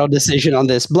the wrong. final decision on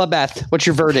this. Bloodbath, what's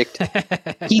your verdict?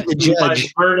 He's the My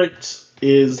judge. verdict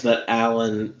is that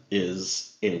Alan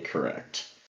is incorrect.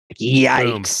 Yikes.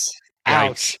 Yikes.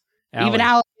 Ouch. Even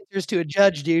Alan answers to a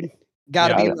judge, dude.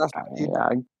 Gotta Yeah. be rough,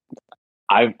 dude.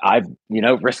 I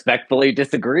respectfully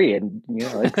disagree and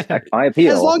expect my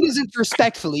appeal. As long as it's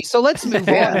respectfully. So let's move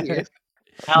on here.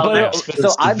 But, There's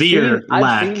so I've severe seen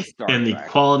lack Star in the Trek.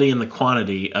 quality and the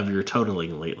quantity of your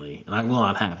totaling lately, and I will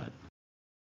not have it.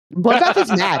 Bloodbath is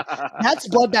mad. That's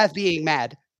Bloodbath being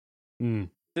mad. Mm.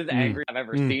 This is the angriest I've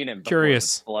ever seen him.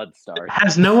 Curious. Before the blood starts.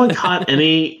 Has no one caught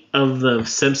any of the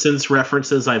Simpsons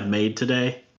references I've made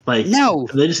today? Like, No.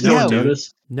 they just No. don't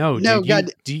notice. No, No, dude, God.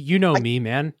 you know me,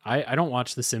 man. I don't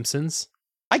watch The Simpsons.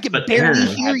 I can But barely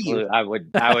Aaron, hear you.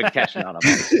 Absolutely, I would catch none of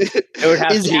it. It would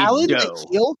have Is to be Alan Joe. the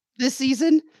heel this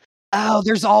season? Oh,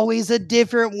 there's always a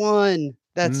different one.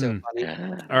 That's so Mm.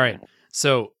 funny. All right.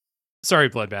 So, sorry,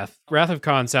 Bloodbath. Wrath of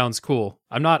Khan sounds cool.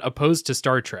 I'm not opposed to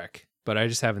Star Trek, but I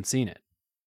just haven't seen it.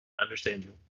 Understand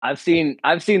you. I've seen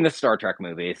the Star Trek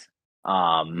movies.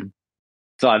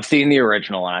 So I've seen the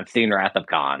original and I've seen Wrath of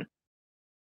Khan.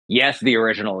 Yes, the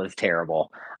original is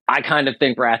terrible. I kind of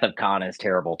think Wrath of Khan is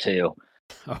terrible too.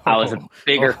 I was a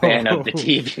bigger fan of the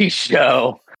TV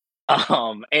show.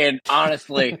 And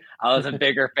honestly, I was a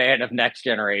bigger fan of Next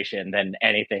Generation than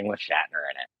anything with Shatner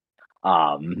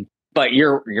in it. But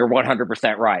you're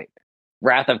 100% right.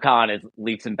 Wrath of Khan is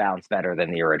leaps and bounds better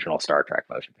than the original Star Trek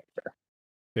motion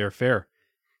picture. Fair.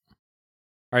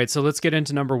 All right, so let's get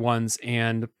into number ones.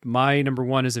 And my number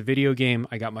one is a video game.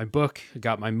 I got my book, I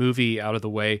got my movie out of the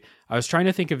way. I was trying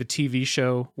to think of a TV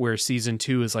show where season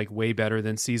 2 is way better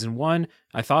than season 1.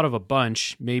 I thought of a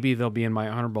bunch. Maybe they'll be in my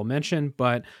honorable mention,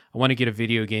 but I want to get a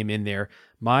video game in there.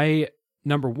 My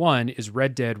number one is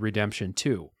Red Dead Redemption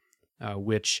 2,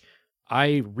 which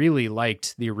I really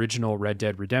liked the original Red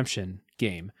Dead Redemption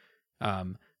game.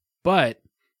 But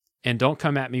And don't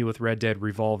come at me with Red Dead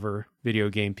Revolver video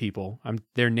game people.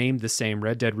 They're named the same: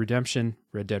 Red Dead Redemption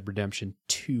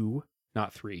 2,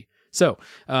 not 3. So,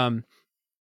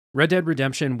 Red Dead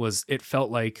Redemption it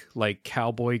felt like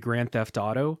cowboy Grand Theft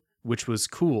Auto, which was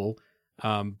cool.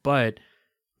 But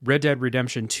Red Dead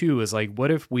Redemption 2 is like, what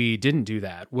if we didn't do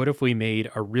that? What if we made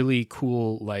a really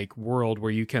cool like world where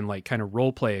you can like kind of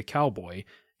role play a cowboy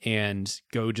and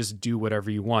go just do whatever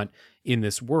you want in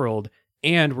this world?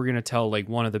 And we're going to tell like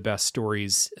one of the best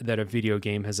stories that a video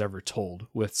game has ever told,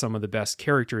 with some of the best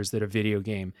characters that a video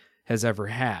game has ever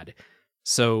had.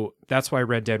 So that's why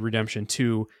Red Dead Redemption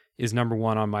 2 is number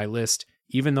 1 on my list.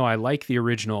 Even though I like the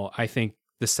original, I think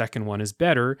the second one is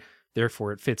better.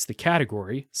 Therefore, it fits the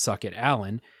category. Suck it,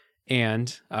 Alan.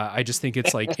 And I just think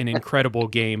it's like an incredible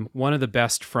game. One of the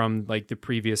best from like the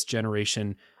previous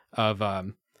generation of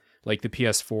like the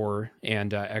PS4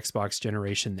 and Xbox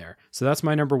generation there. So that's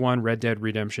my number 1, Red Dead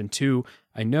Redemption 2.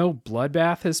 I know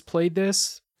Bloodbath has played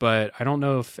this, but I don't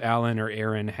know if Alan or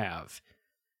Aaron have.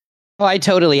 Oh, I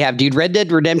totally have, dude. Red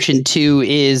Dead Redemption 2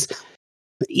 is...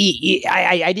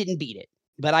 I didn't beat it,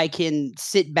 but I can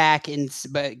sit back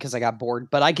because I got bored,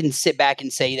 but I can sit back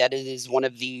and say that it is one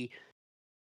of the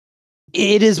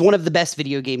best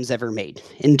video games ever made,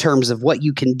 in terms of what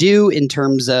you can do, in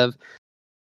terms of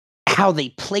how they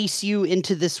place you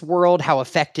into this world, how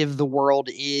effective the world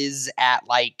is at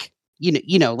like,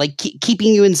 like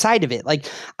keeping you inside of it. Like,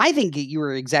 I think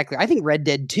I think Red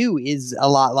Dead 2 is a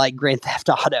lot like Grand Theft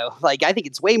Auto. Like, I think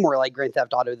it's way more like Grand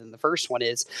Theft Auto than the first one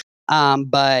is.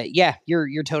 But yeah,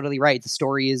 you're totally right. The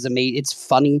story is amazing. It's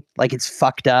funny, like it's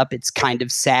fucked up. It's kind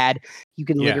of sad. You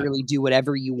can literally do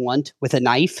whatever you want with a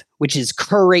knife, which is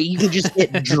crazy. You can just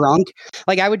get drunk.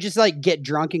 Like, I would just like get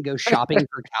drunk and go shopping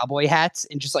for cowboy hats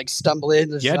and just like stumble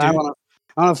in. I want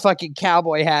a fucking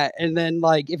cowboy hat. And then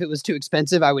like, if it was too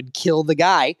expensive, I would kill the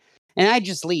guy and I'd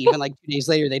just leave. And like 2 days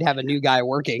later, they'd have a new guy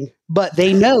working, but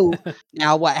they know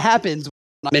now what happens.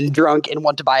 I'm in drunk and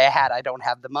want to buy a hat I don't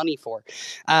have the money for.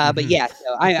 But yeah,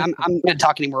 so I'm not going to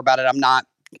talk anymore about it. I'm not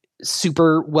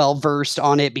super well versed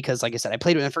on it because, like I said, I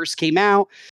played it when it first came out.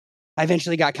 I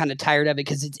eventually got kind of tired of it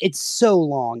because it's so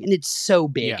long and it's so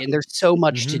big and there's so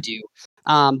much to do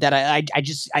that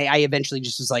I eventually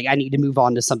just was like, I need to move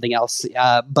on to something else.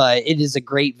 But it is a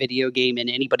great video game, and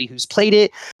anybody who's played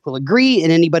it will agree.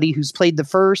 And anybody who's played the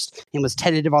first and was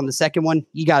tentative on the second one,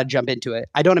 you got to jump into it.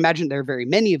 I don't imagine there are very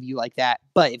many of you like that,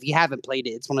 but if you haven't played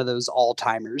it, it's one of those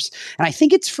all-timers. And I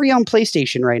think it's free on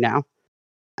PlayStation right now.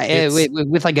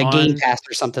 With like a Game Pass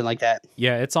or something like that.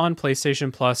 Yeah, it's on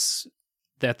PlayStation Plus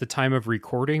at the time of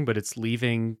recording, but it's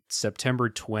leaving September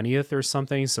 20th or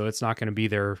something, so it's not going to be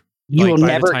there. You will by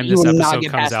never. the time You this will not episode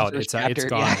get comes past out, the first it's chapter.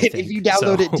 gone. Yeah, I think. If you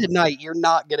download So, it tonight, you're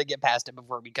not gonna get past it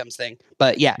before it becomes thing.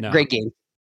 But yeah, great game.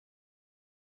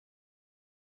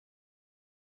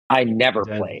 I never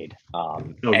played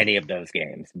any of those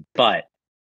games, but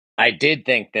I did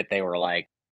think that they were like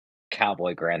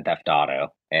cowboy Grand Theft Auto,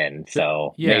 and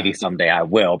so maybe someday I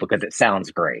will, because it sounds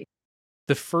great.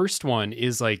 The first one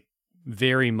is like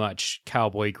very much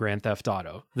cowboy Grand Theft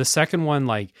Auto. The second one,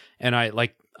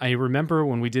 I remember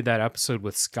when we did that episode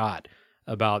with Scott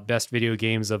about best video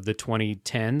games of the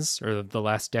 2010s or the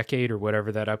last decade or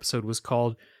whatever that episode was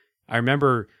called. I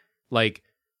remember like,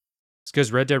 it's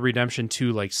because Red Dead Redemption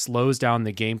 2 like slows down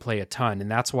the gameplay a ton,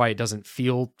 and that's why it doesn't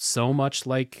feel so much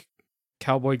like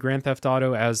cowboy Grand Theft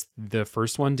Auto as the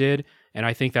first one did. And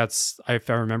I think that's, if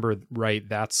I remember right,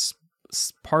 that's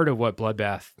part of what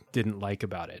Bloodbath didn't like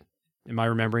about it. Am I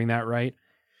remembering that right?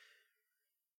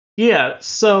 Yeah,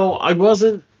 so I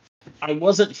wasn't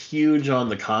huge on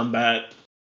the combat,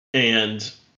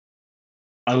 and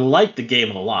I liked the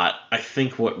game a lot. I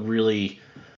think what really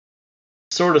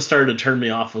sort of started to turn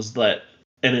me off was that,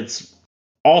 and it's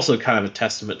also kind of a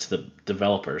testament to the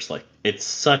developers, like, it's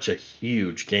such a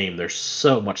huge game. There's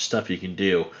so much stuff you can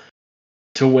do,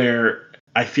 to where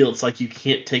I feel it's like you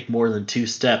can't take more than 2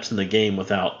 steps in the game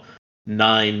without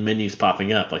 9 menus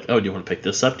popping up. Like, oh, do you want to pick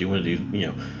this up? Do you want to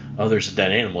do, oh, there's a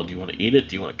dead animal. Do you want to eat it?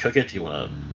 Do you want to cook it? Do you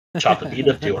want to chop the meat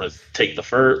up? Do you want to take the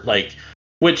fur? Like,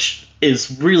 which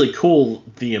is really cool.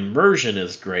 The immersion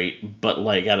is great, but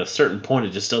like at a certain point,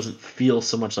 it just doesn't feel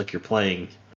so much like you're playing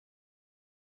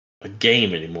a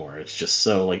game anymore. It's just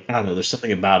so like, I don't know. There's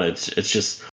something about it. It's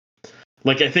just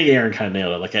like, I think Aaron kind of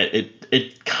nailed it. Like,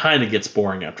 it kind of gets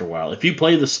boring after a while. If you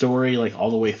play the story like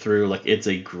all the way through, like, it's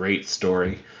a great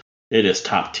story. It is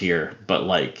top tier, but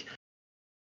like,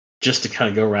 just to kind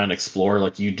of go around and explore,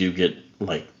 like, you do get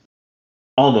like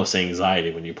almost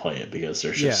anxiety when you play it, because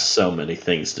there's just so many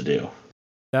things to do.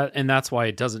 That's why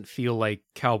it doesn't feel like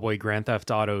cowboy Grand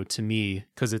Theft Auto to me,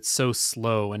 because it's so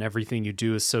slow and everything you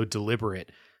do is so deliberate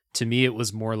to me it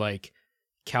was more like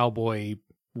cowboy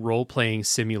role-playing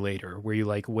simulator where you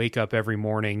like wake up every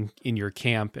morning in your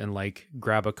camp and like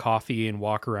grab a coffee and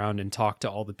walk around and talk to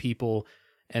all the people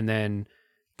and then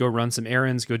go run some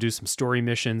errands, go do some story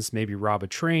missions, maybe rob a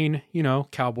train,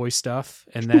 cowboy stuff.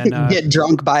 And then get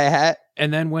drunk, buy a hat.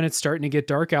 And then when it's starting to get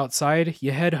dark outside,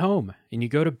 you head home and you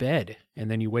go to bed, and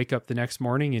then you wake up the next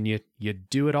morning and you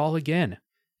do it all again.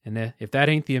 And if that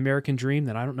ain't the American dream,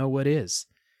 then I don't know what is.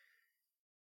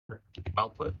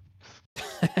 Well put.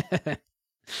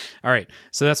 All right.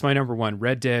 So that's my number one,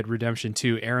 Red Dead Redemption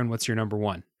 2. Aaron, what's your number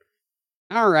one?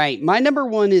 All right. My number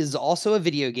one is also a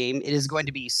video game. It is going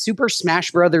to be Super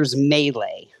Smash Brothers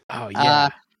Melee. Oh, yeah.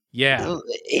 Yeah.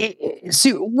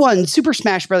 Super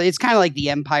Smash Brothers, it's kind of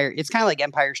like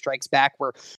Empire Strikes Back,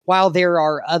 where while there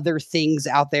are other things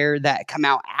out there that come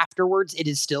out afterwards, it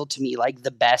is still, to me, like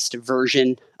the best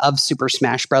version of Super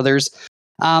Smash Brothers.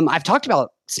 I've talked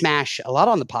about Smash a lot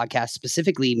on the podcast,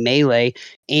 specifically Melee,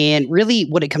 and really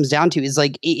what it comes down to is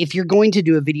like, if you're going to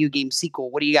do a video game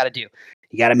sequel, what do you got to do?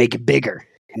 You got to make it bigger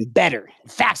and better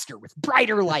and faster with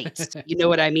brighter lights. You know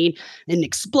what I mean? And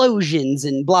explosions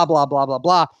and blah, blah, blah, blah,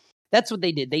 blah. That's what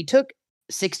they did. They took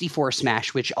 64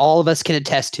 Smash, which all of us can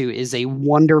attest to is a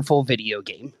wonderful video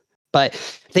game.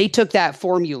 But they took that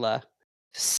formula,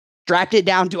 strapped it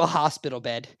down to a hospital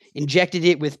bed, injected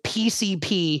it with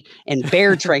PCP and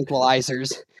bear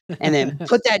tranquilizers, and then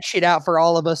put that shit out for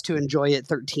all of us to enjoy at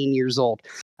 13 years old.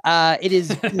 It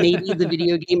is maybe the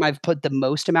video game I've put the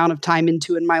most amount of time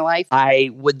into in my life.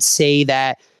 I would say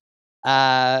that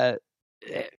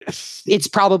it's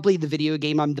probably the video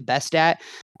game I'm the best at.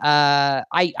 I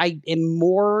am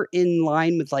more in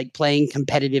line with like playing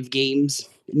competitive games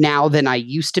now than I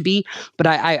used to be, but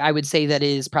I would say that it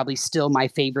is probably still my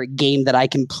favorite game that I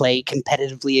can play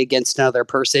competitively against another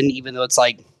person, even though it's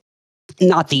like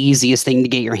not the easiest thing to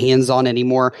get your hands on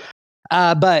anymore.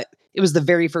 But it was the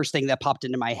very first thing that popped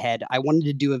into my head. I wanted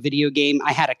to do a video game.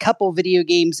 I had a couple video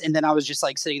games, and then I was just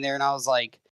like sitting there and I was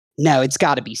like, no, it's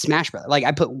got to be Smash Bros. Like,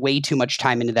 I put way too much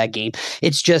time into that game.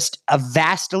 It's just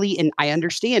and I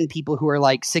understand people who are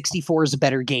like 64 is a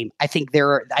better game. I think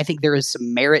there is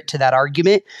some merit to that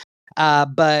argument.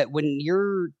 But when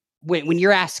you're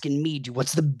asking me,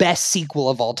 what's the best sequel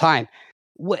of all time?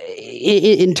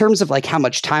 In terms of like how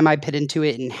much time I put into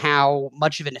it and how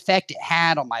much of an effect it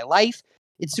had on my life,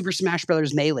 it's Super Smash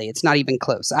Brothers Melee. It's not even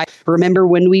close. I remember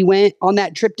when we went on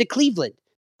that trip to Cleveland,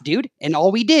 dude, and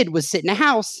all we did was sit in a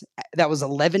house that was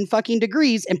 11 fucking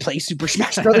degrees and play Super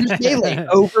Smash Brothers Melee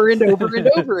over and over and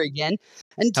over again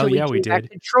until we came back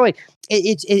to Troy.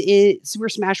 Super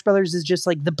Smash Brothers is just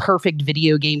like the perfect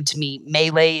video game to me.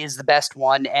 Melee is the best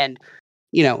one, and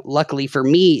luckily for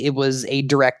me, it was a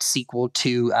direct sequel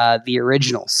to the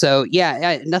original. So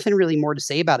yeah, nothing really more to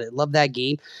say about it. Love that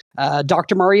game.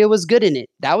 Dr. Mario was good in it.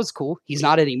 That was cool. He's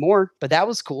not anymore, but that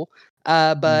was cool.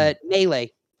 But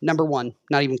Melee, number one,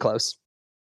 not even close.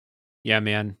 Yeah,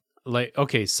 man. Like,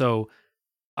 okay, so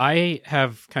I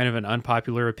have kind of an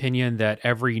unpopular opinion that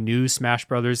every new Smash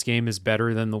Brothers game is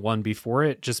better than the one before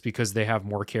it, just because they have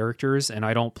more characters, and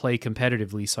I don't play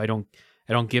competitively, so I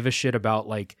don't give a shit about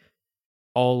like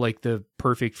all like the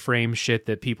perfect frame shit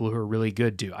that people who are really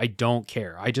good do. I don't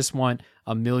care. I just want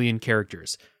a million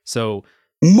characters. So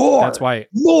more. That's why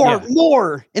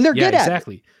more, and they're good at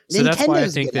exactly. it. So Nintendo's that's why I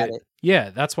think good at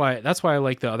it. that's why I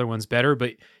like the other ones better.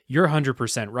 But you're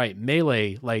 100% right.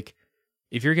 Melee, like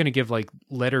if you're gonna give like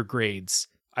letter grades,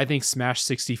 I think Smash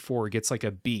 64 gets like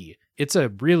a B. It's a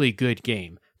really good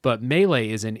game, but Melee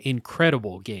is an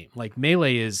incredible game. Like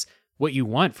Melee is what you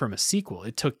want from a sequel.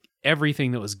 It took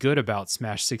everything that was good about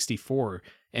Smash 64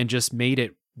 and just made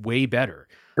it way better.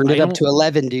 Turned it up to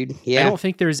 11, dude. Yeah. I don't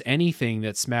think there's anything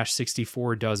that Smash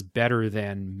 64 does better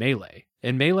than Melee.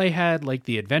 And Melee had like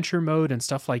the adventure mode and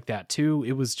stuff like that too.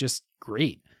 It was just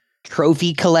great.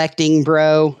 Trophy collecting,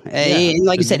 bro. And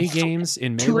like you said, games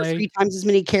in Melee, 2 or 3 times as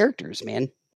many characters, man.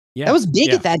 Yeah, that was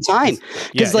big at that time.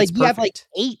 Because like you have like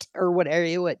 8 or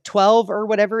whatever, 12 or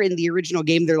whatever in the original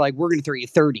game. They're like, we're going to throw you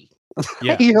 30.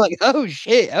 Yeah. You're like, oh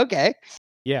shit, okay.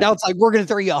 Yeah. Now it's like, we're going to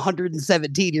throw you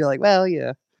 117. You're like, well,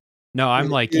 yeah. No, I'm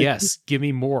like, yes, give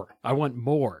me more. I want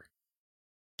more.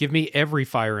 Give me every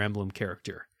Fire Emblem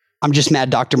character. I'm just mad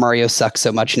Dr. Mario sucks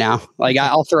so much now. Like,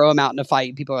 I'll throw him out in a fight,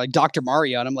 and people are like, Dr.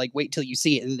 Mario, and I'm like, wait till you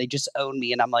see it, and they just own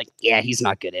me, and I'm like, yeah, he's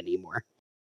not good anymore.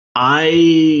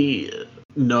 I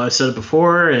know I've said it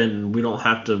before, and we don't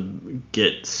have to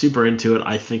get super into it.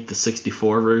 I think the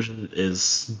 64 version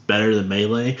is better than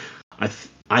Melee.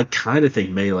 I kind of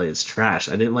think Melee is trash.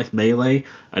 I didn't like Melee.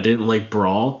 I didn't like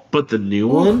Brawl, but the new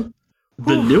one,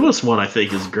 the newest one, I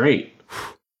think is great.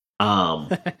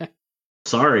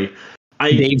 Sorry.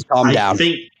 Dave's calm I down.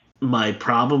 think my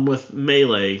problem with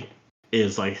Melee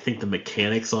is I think the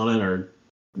mechanics on it are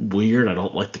weird. I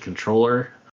don't like the controller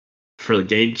for the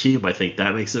GameCube. I think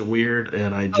that makes it weird,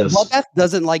 and I just Bloodbath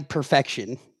doesn't like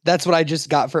perfection. That's what I just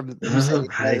got from you saying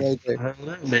that I right there. don't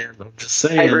know, man. I'm just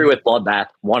saying. I agree with Bloodbath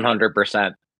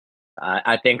 100%.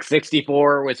 I think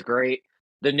 64 was great.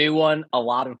 The new one, a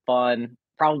lot of fun.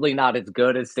 Probably not as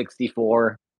good as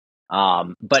 64. But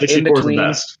 64 in is the between,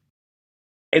 best.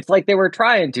 it's like they were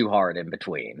trying too hard in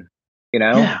between. You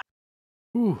know? Yeah.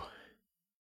 Ooh.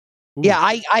 Ooh. Yeah,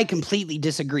 I completely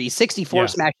disagree. 64 Yeah.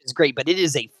 Smash is great, but it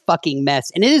is a fucking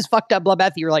mess. And it is fucked up,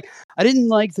 Bloodbath. You're like, I didn't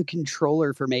like the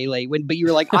controller for Melee, but you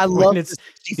were like, I When love it's the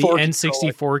the 64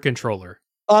 N64 controller.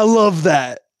 I love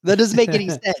that. That doesn't make any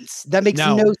sense. That makes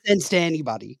Now- no sense to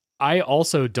anybody. I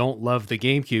also don't love the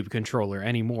GameCube controller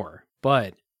anymore,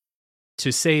 but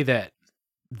to say that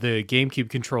the GameCube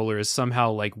controller is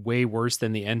somehow like way worse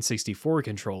than the N64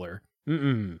 controller.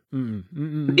 The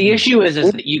issue is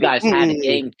that you guys had a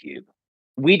GameCube.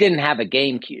 We didn't have a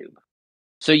GameCube.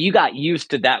 So you got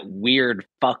used to that weird,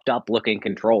 fucked up looking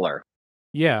controller.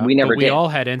 Yeah, We never but we did. all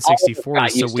had got N64s,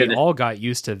 so used to we this. all got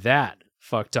used to that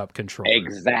fucked up controller.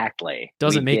 Exactly.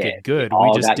 Doesn't We make did. it good.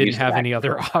 all We just got didn't used to have that any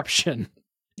other controller. option.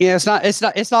 Yeah,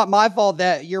 it's not my fault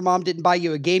that your mom didn't buy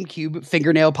you a GameCube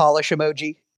fingernail polish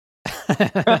emoji.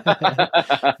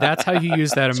 That's how you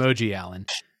use that emoji, Alan.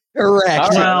 Correct. All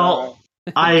right. Well,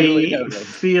 Duly I noted.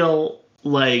 feel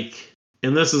like,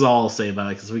 and this is all I'll say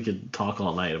about it because we could talk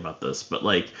all night about this, but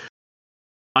like,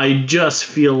 I just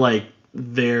feel like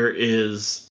there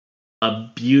is a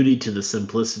beauty to the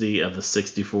simplicity of the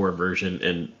 64 version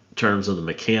in terms of the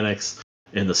mechanics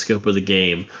and the scope of the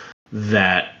game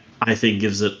that I think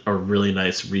gives it a really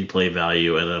nice replay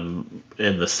value and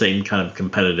the same kind of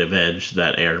competitive edge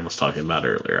that Aaron was talking about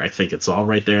earlier. I think it's all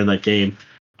right there in that game.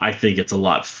 I think it's a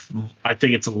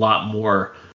lot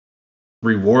more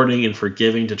rewarding and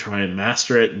forgiving to try and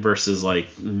master it versus like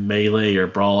Melee or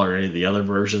Brawl or any of the other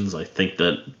versions. I think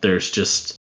that there's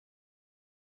just,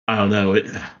 I don't know.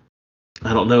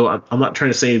 I don't know. I'm not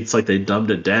trying to say it's like they dumbed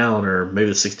it down or maybe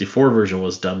the 64 version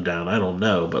was dumbed down. I don't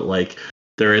know, but like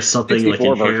there is something like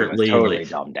 64 version was inherently totally like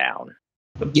dumbed down.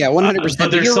 Yeah, 100%. but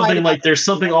there's You're right something about like there's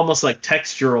something almost like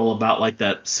textural about like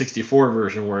that 64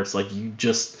 version where it's like you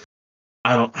just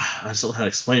I just don't know how to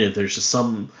explain it. There's just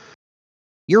some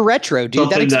You're retro, dude.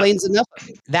 That something that- explains enough.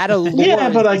 That allure Yeah,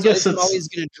 but I guess isn't it's- always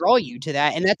going to draw you to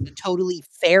that, and that's a totally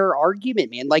fair argument,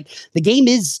 man. Like the game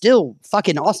is still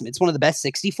fucking awesome. It's one of the best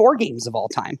 64 games of all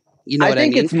time. You know I what I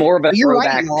think mean? it's more of a You're right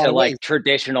throwback in a lot to of like ways.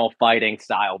 traditional fighting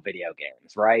style video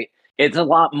games, right? It's a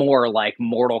lot more like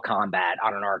Mortal Kombat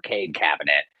on an arcade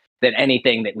cabinet than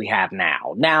anything that we have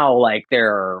now. Now, like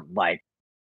there are like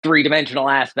 3-dimensional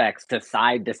aspects to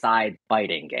side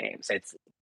fighting games.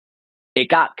 It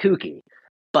got kooky,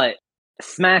 but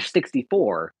Smash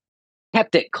 64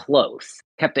 kept it close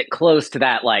to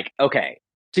that. Like, okay,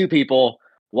 two people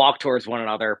walk towards one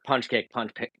another, punch kick,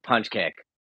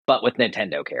 but with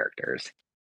Nintendo characters.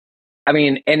 I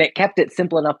mean, and it kept it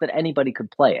simple enough that anybody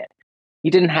could play it. You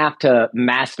didn't have to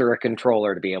master a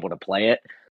controller to be able to play it.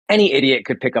 Any idiot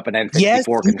could pick up an N64 Yes,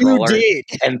 you controller did.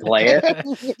 and play it.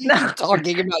 What are you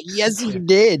talking about? Yes, you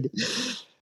did.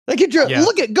 Like, go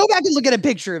back and look at a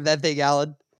picture of that thing,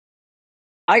 Alan.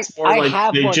 It's more I like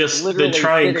have they one just literally they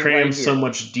try and sitting cram right so here.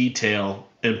 much detail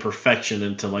and perfection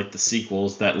into like the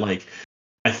sequels that like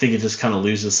I think it just kind of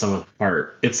loses some of the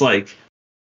heart. It's like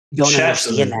Don't chess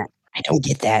is understand that. I don't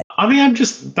get that. I mean,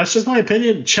 that's just my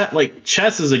opinion.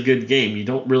 Chess is a good game. You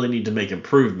don't really need to make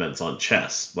improvements on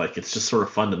chess. Like it's just sort of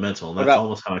fundamental, and What that's about-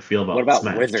 almost how I feel about What about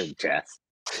Smash. Wizard chess?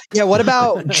 Yeah, what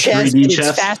about chess? 3D But it's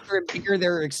chess? faster and bigger.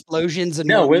 There are explosions and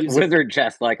No, more music. Wizard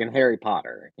chess, like in Harry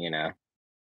Potter. You know,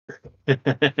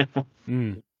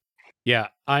 Mm. Yeah,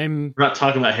 I'm We're not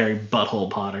talking about Harry Butthole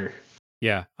Potter.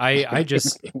 Yeah, I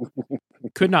just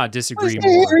could not disagree Hey,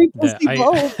 more. Harry That Pussy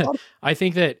Butthole. I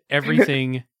think that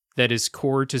everything that is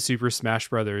core to Super Smash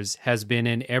Brothers has been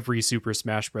in every Super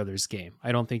Smash Brothers game.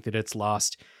 I don't think that it's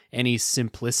lost any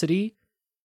simplicity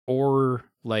or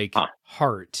like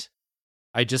heart.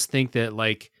 I just think that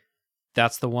like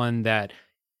that's the one that,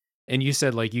 and you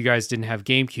said like you guys didn't have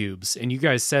GameCubes, and you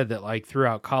guys said that like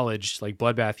throughout college, like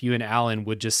Bloodbath, you and Alan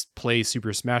would just play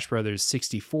Super Smash Brothers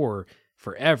 64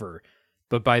 forever.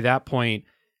 But by that point,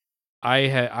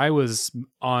 I was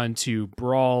on to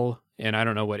Brawl, and I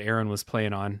don't know what Aaron was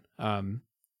playing on.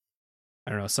 I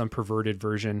don't know, some perverted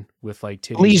version with like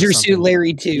titties. or Leisure something. Suit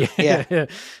Larry too. Yeah.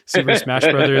 Super Smash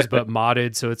Brothers, but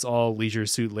modded, so it's all Leisure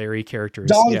Suit Larry characters.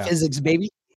 Dong Yeah. physics, baby.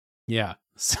 Yeah.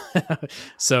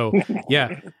 So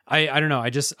yeah, I don't know.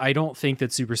 I don't think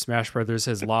that Super Smash Brothers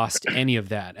has lost any of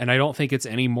that, and I don't think it's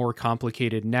any more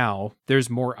complicated now. There's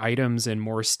more items and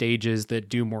more stages that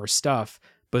do more stuff,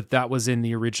 but that was in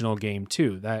the original game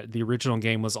too. That the original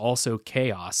game was also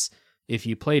chaos if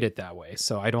you played it that way.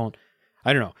 So I don't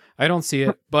know. I don't see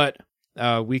it, but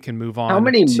we can move on. How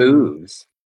many moves?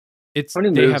 They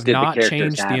have not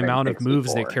changed the amount of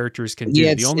moves that characters can do.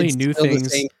 Yeah, the only new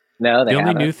things, no, the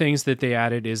only new things that they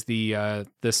added is the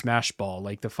Smash Ball,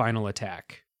 like the final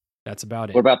attack. That's about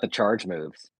it. What about the charge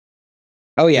moves?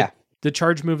 Oh yeah, the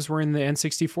charge moves were in the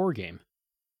N64 game.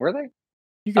 Were they?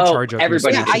 You could charge up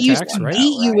everybody. your I used attacks, to right?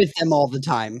 beat you with them all the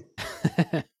time.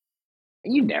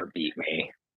 You never beat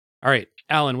me. All right,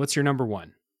 Alan, what's your number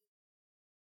one?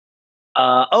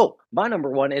 My number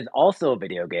one is also a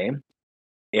video game.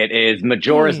 It is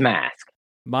Majora's Mask.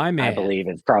 My man. I believe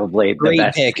it's probably the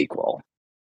best sequel.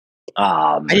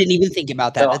 I didn't even think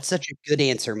about that. That's such a good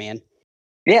answer, man.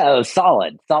 Yeah, it was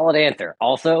solid answer.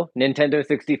 Also, Nintendo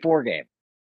 64 game.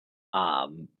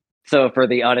 So for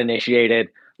the uninitiated,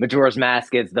 Majora's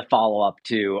Mask is the follow-up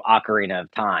to Ocarina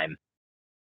of Time,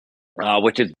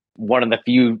 which is one of the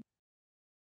few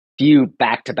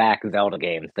back-to-back Zelda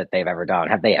games that they've ever done.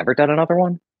 Have they ever done another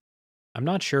one? I'm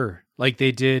not sure. Like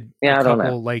they did a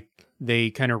couple, like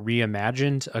they kind of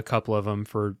reimagined a couple of them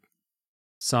for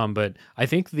some, but I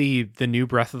think the new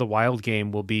Breath of the Wild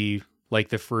game will be like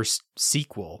the first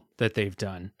sequel that they've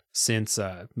done since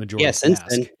Majora's Mask.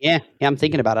 Then. Yeah, I'm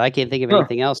thinking about it. I can't think of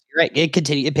anything else. You're right.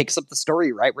 It picks up the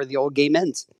story right where the old game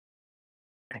ends.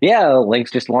 Yeah,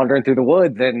 Link's just wandering through the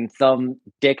woods and some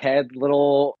dickhead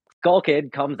little skull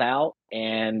kid comes out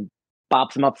and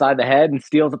bops him upside the head and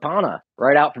steals Epona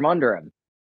right out from under him.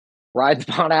 Rides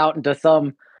Epona out into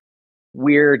some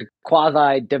weird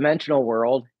quasi-dimensional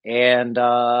world, and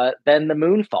then the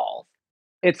moon falls.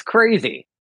 It's crazy.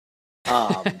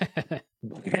 But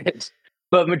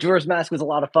Majora's Mask was a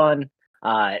lot of fun.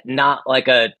 Not like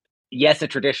a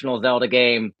traditional Zelda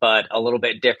game, but a little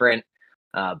bit different.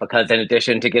 Because in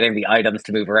addition to getting the items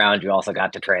to move around, you also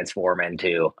got to transform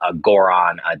into a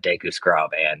Goron, a Deku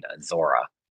Scrub, and a Zora.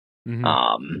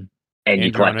 Mm-hmm. And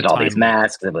you collected all these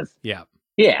masks. It was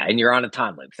yeah, and you're on a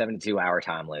time loop, 72-hour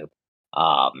time loop.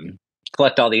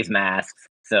 Collect all these masks.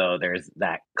 So there's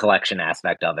that collection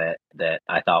aspect of it that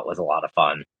I thought was a lot of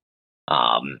fun.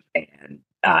 And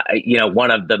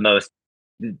one of the most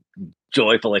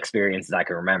joyful experiences I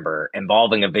can remember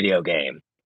involving a video game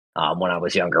when I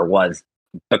was younger was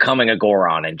becoming a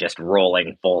Goron and just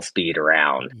rolling full speed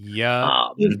around. Yeah.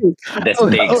 This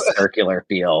big circular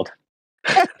field.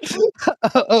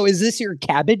 Oh, is this your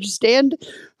cabbage stand?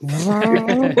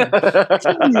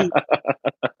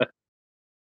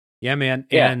 Yeah, man.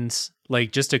 Yeah. And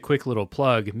like just a quick little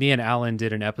plug, me and Alan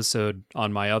did an episode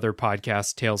on my other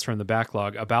podcast, Tales from the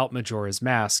Backlog, about Majora's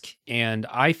Mask, and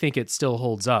I think it still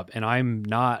holds up. And I'm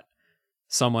not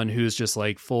someone who's just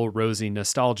like full rosy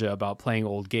nostalgia about playing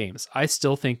old games. I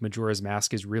still think Majora's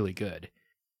Mask is really good.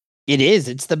 It is.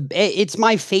 It's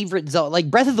my favorite Zelda. Like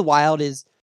Breath of the Wild is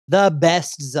the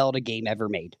best Zelda game ever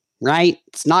made, right?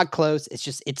 It's not close.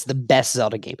 It's the best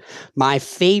Zelda game. My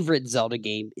favorite Zelda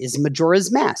game is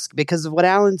Majora's Mask because of what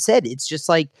Alan said. It's just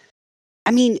like,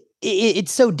 I mean,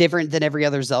 it's so different than every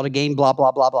other Zelda game, blah,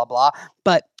 blah, blah, blah, blah.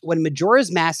 But when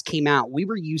Majora's Mask came out, we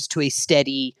were used to a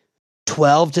steady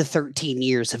 12 to 13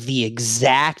 years of the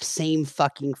exact same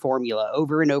fucking formula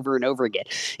over and over and over again.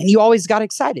 And you always got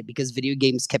excited because video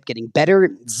games kept getting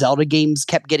better. Zelda games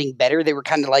kept getting better. They were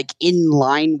kind of like in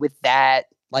line with that,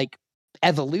 like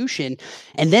evolution.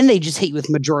 And then they just hit you with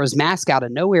Majora's Mask out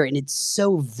of nowhere. And it's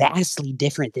so vastly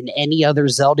different than any other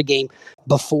Zelda game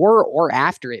before or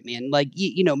after it, man. Like,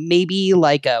 maybe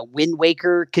like a Wind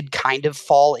Waker could kind of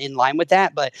fall in line with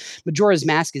that, but Majora's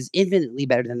Mask is infinitely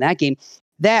better than that game.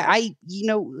 That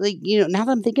now that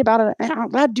I'm thinking about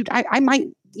it, dude, I might,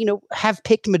 have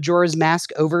picked Majora's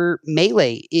Mask over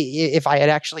Melee if I had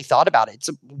actually thought about it. It's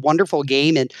a wonderful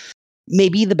game and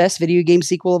maybe the best video game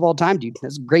sequel of all time, dude.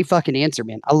 That's a great fucking answer,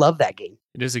 man. I love that game.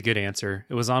 It is a good answer.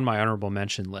 It was on my honorable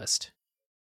mention list.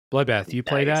 Bloodbath, you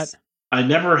play that? I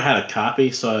never had a copy,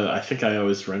 so I think I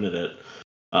always rented it.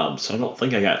 So I don't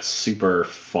think I got super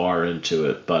far into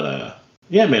it, but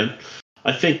yeah, man.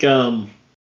 I think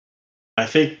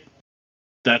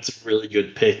that's a really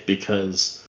good pick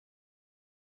because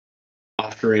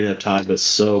Ocarina of Time is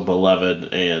so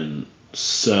beloved and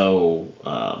so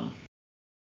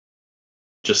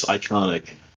just iconic.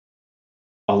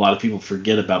 A lot of people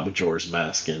forget about Majora's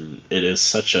Mask, and it is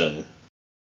such a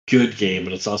good game,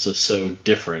 but it's also so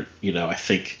different. I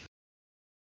think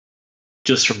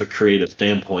just from a creative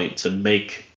standpoint, to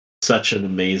make such an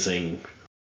amazing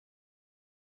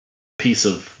piece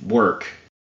of work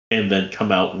and then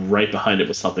come out right behind it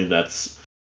with something that's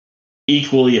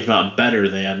equally, if not better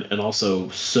than, and also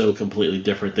so completely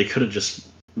different. They could have just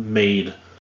made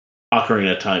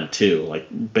Ocarina of Time 2, like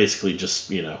basically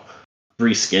just,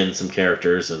 reskinned some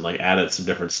characters and like added some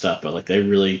different stuff, but like they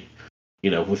really,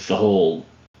 with the whole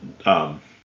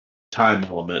time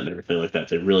element and everything like that,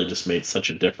 they really just made such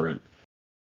a different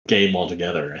game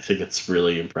altogether. I think it's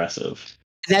really impressive.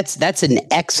 That's an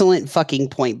excellent fucking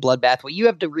point, Bloodbath. What you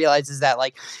have to realize is that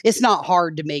like it's not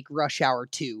hard to make Rush Hour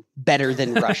 2 better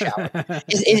than Rush Hour.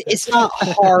 It's not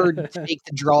hard to make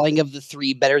the drawing of the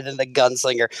 3 better than the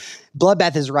Gunslinger.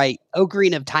 Bloodbath is right.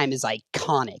 Ocarina of Time is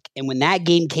iconic. And when that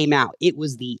game came out, it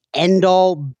was the end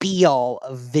all be all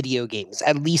of video games,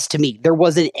 at least to me. There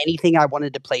wasn't anything I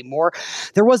wanted to play more.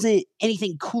 There wasn't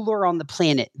anything cooler on the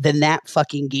planet than that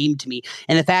fucking game to me.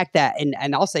 And the fact that, and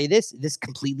I'll say this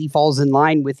completely falls in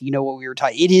line with, what we were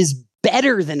talking. It is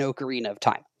better than Ocarina of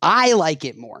Time. I like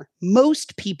it more.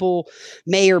 Most people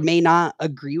may or may not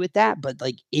agree with that, but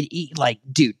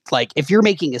dude, if you're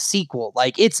making a sequel,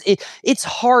 it's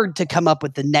hard to come up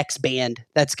with the next band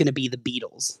that's going to be the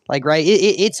Beatles. Right?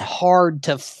 It's hard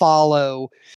to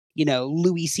follow,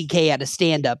 Louis C.K. at a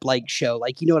stand-up show.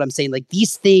 You know what I'm saying?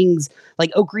 These things,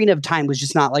 Ocarina of Time was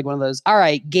just not one of those, all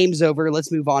right, game's over,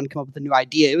 let's move on, come up with a new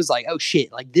idea. It was oh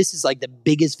shit, this is the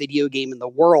biggest video game in the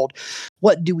world.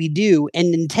 What do we do?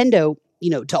 And Nintendo,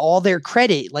 to all their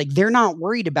credit, they're not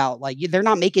worried about, they're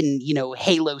not making,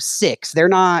 Halo 6. They're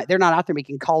not out there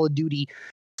making Call of Duty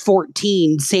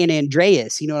 14 San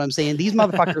Andreas. You know what I'm saying? These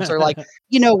motherfuckers are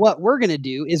what we're going to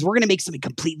do is we're going to make something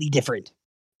completely different.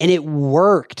 And it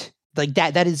worked.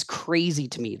 That is crazy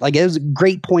to me. It was a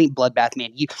great point, Bloodbath,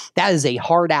 man. That is a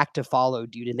hard act to follow,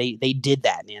 dude. And they did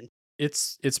that, man.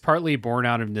 It's partly born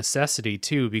out of necessity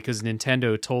too, because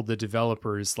Nintendo told the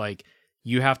developers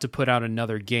you have to put out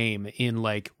another game in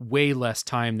way less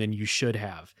time than you should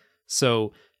have.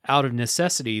 So out of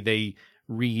necessity, they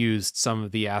reused some of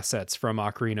the assets from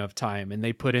Ocarina of Time, and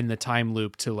they put in the time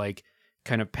loop to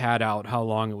kind of pad out how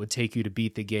long it would take you to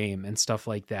beat the game and stuff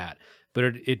like that.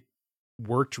 But it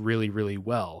worked really, really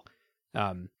well.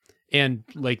 And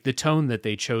the tone that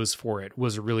they chose for it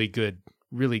was a really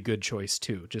good choice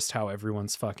too. Just how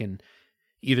everyone's fucking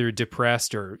either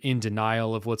depressed or in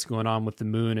denial of what's going on with the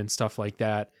moon and stuff like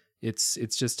that. It's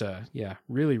just a,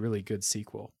 really, really good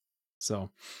sequel.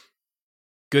 So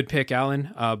good pick,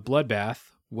 Alan. Bloodbath,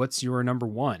 what's your number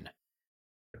 1?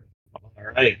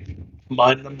 All right.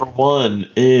 My number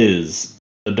 1 is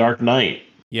The Dark Knight.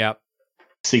 Yep.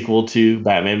 Sequel to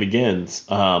Batman Begins.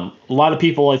 A lot of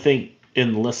people, I think,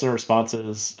 in the listener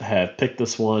responses have picked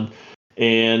this one,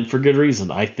 and for good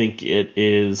reason. I think it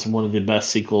is one of the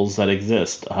best sequels that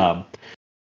exist.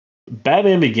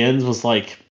 Batman Begins was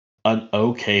an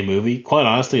okay movie. Quite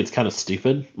honestly, it's kind of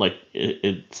stupid.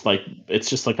 It's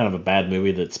just kind of a bad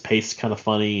movie that's paced kind of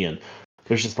funny, and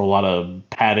there's just a lot of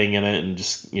padding in it, and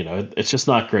just it's just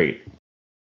not great.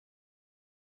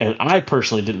 And I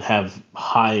personally didn't have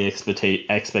high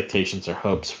expectations or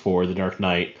hopes for The Dark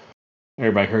Knight.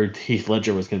 Everybody heard Heath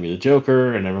Ledger was going to be the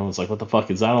Joker, and everyone's like, what the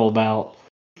fuck is that all about?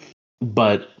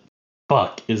 But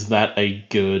fuck, is that a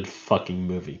good fucking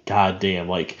movie? God damn.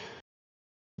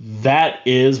 That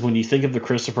is, when you think of the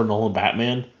Christopher Nolan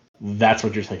Batman, that's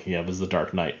what you're thinking of, is The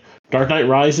Dark Knight. Dark Knight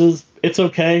Rises, it's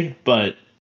okay, but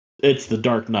it's The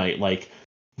Dark Knight.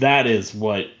 That is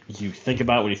what you think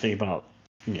about when you think about,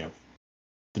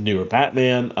 the newer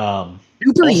Batman.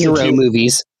 Superhero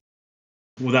movies.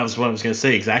 Well, that was what I was going to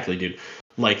say. Exactly, dude.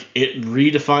 It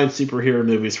redefined superhero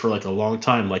movies for a long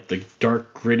time. The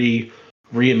dark, gritty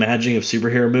reimagining of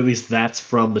superhero movies, that's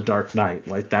from The Dark Knight.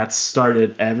 That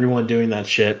started everyone doing that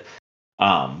shit.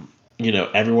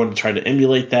 Everyone tried to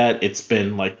emulate that. It's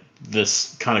been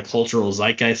this kind of cultural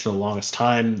zeitgeist for the longest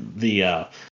time.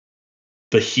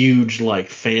 The huge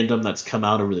fandom that's come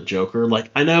out over the Joker.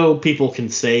 I know people can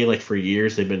say for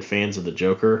years they've been fans of the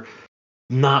Joker.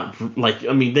 Not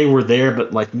they were there,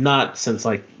 but not since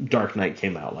Dark Knight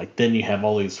came out. Then you have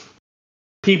all these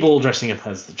people dressing up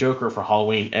as the Joker for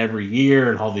Halloween every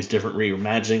year, and all these different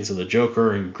reimaginings of the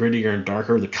Joker, and grittier and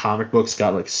darker. The comic books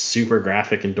got super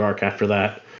graphic and dark after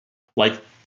that.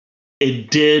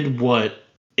 It did what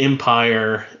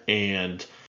Empire and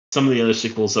some of the other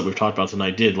sequels that we've talked about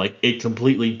tonight did. It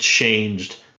completely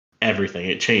changed everything.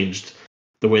 It changed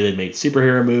the way they made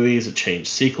superhero movies. It changed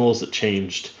sequels. It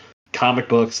changed comic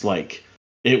books.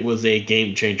 It was a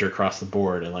game changer across the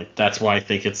board, and that's why I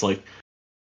think it's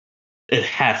it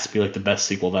has to be the best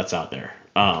sequel that's out there.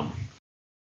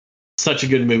 Such a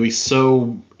good movie,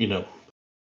 so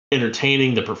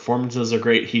entertaining. The performances are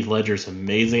great. Heath Ledger's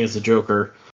amazing as the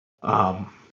Joker.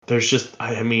 there's just,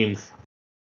 I mean,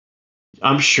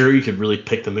 I'm sure you could really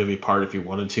pick the movie apart if you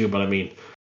wanted to, but I mean,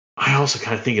 I also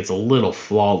kind of think it's a little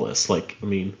flawless. Like, I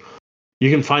mean,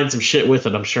 you can find some shit with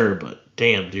it, I'm sure, but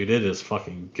damn, dude, it is a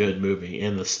fucking good movie,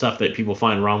 and the stuff that people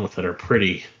find wrong with it are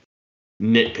pretty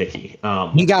nitpicky.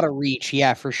 You got to reach,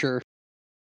 yeah, for sure.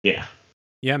 Yeah.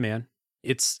 Yeah, man.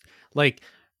 It's like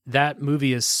that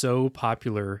movie is so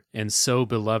popular and so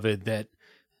beloved that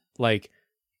like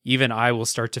even I will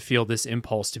start to feel this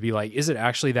impulse to be like, is it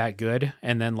actually that good?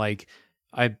 And then like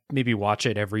I maybe watch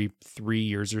it every 3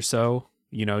 years or so,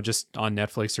 you know, just on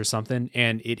Netflix or something.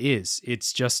 And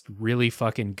it's just really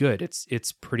fucking good.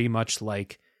 It's pretty much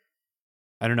like,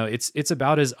 I don't know, it's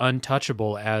about as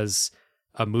untouchable as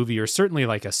a movie, or certainly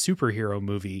like a superhero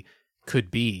movie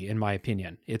could be, in my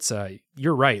opinion. It's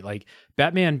you're right. Like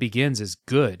Batman Begins is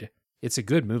good. It's a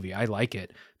good movie. I like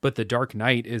it. But The Dark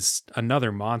Knight is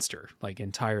another monster, like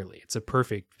entirely. It's a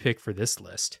perfect pick for this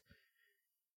list.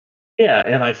 Yeah,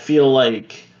 and I feel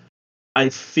like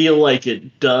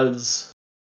it does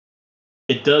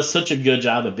such a good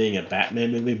job of being a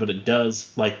Batman movie, but it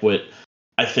does like what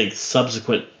I think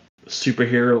subsequent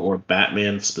superhero or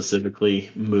Batman specifically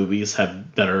movies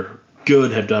have that are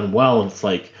good have done well. And it's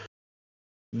like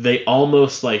they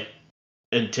almost like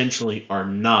intentionally are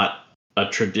not a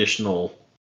traditional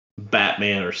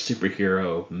Batman or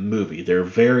superhero movie. They're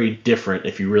very different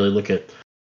if you really look at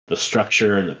the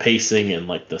structure and the pacing and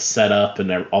like the setup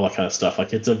and all that kind of stuff.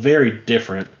 Like it's a very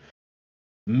different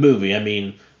movie. I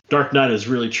mean, Dark Knight is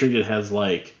really treated as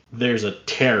like there's a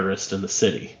terrorist in the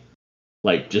city,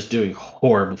 like just doing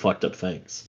horrible fucked up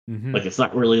things. Mm-hmm. Like it's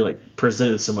not really like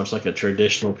presented so much like a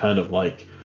traditional kind of like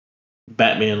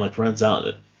Batman like runs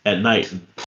out at night and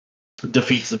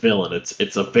defeats the villain.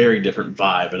 It's a very different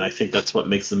vibe, and I think that's what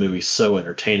makes the movie so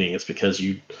entertaining. Is because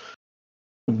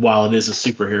while it is a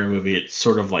superhero movie, it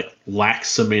sort of like lacks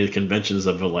so many of the conventions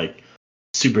of a like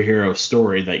superhero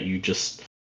story that you're just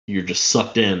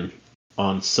sucked in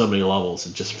on so many levels.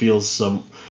 It just feels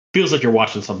like you're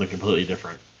watching something completely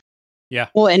different. Yeah.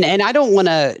 Well, and I don't want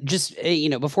to just,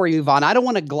 before we move on, I don't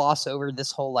want to gloss over this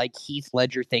whole like Heath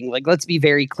Ledger thing. Like, let's be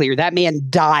very clear. That man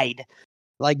died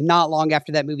like not long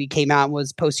after that movie came out and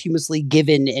was posthumously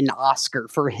given an Oscar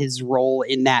for his role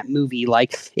in that movie.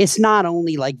 Like, it's not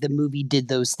only like the movie did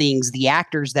those things, the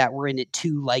actors that were in it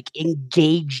too, like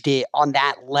engaged it on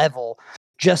that level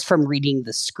just from reading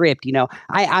the script.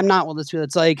 I'm not one of those people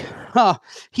that's like, oh,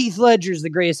 Heath Ledger's the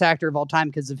greatest actor of all time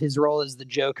because of his role as the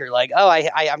Joker. Like, oh, I'm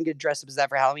going to dress up as that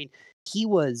for Halloween. He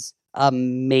was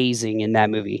amazing in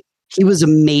that movie. He was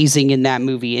amazing in that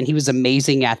movie, and he was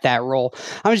amazing at that role.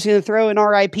 I'm just going to throw an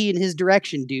RIP in his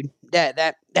direction, dude.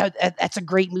 That's a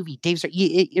great movie. Dave's right.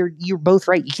 You're both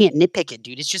right. You can't nitpick it,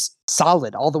 dude. It's just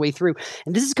solid all the way through.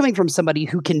 And this is coming from somebody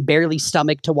who can barely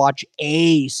stomach to watch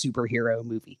a superhero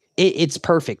movie. It's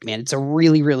perfect, man. It's a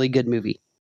really, really good movie.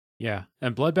 Yeah,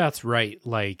 and Bloodbath's right.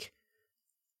 Like,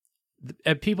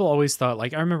 people always thought,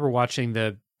 like, I remember watching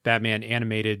the Batman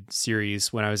animated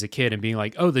series when I was a kid and being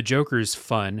like, oh, the Joker's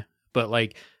fun. But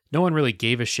like, no one really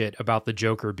gave a shit about the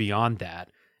Joker beyond that.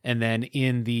 And then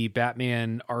in the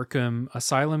Batman Arkham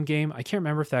Asylum game, I can't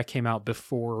remember if that came out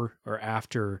before or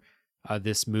after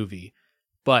this movie,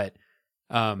 but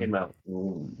Came out.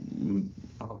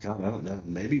 Oh god, I don't know.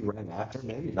 Maybe right after,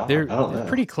 maybe not. They're I don't know.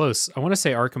 pretty close. I want to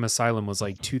say Arkham Asylum was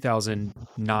like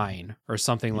 2009 or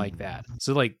something like that.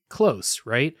 So like close,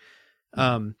 right?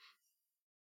 And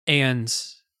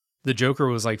the Joker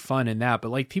was like fun in that,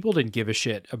 but like people didn't give a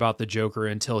shit about the Joker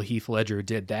until Heath Ledger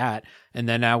did that. And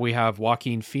then now we have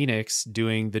Joaquin Phoenix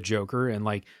doing the Joker, and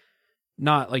like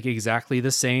not like exactly the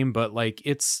same, but like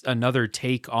it's another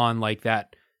take on like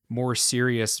that more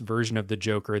serious version of the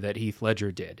Joker that Heath Ledger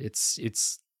did.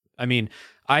 I mean,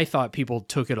 I thought people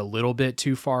took it a little bit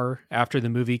too far after the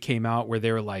movie came out, where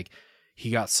they were like,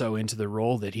 he got so into the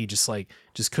role that he just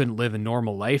couldn't live a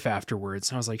normal life afterwards.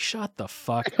 And I was like, shut the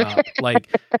fuck up.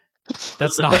 Like,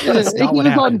 that's not what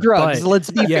happened. On drugs. But, let's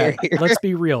be fair. Let's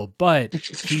be real. But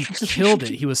he killed it.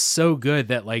 He was so good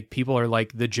that like people are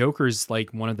like, the Joker's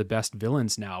like one of the best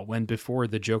villains now, when before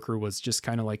the Joker was just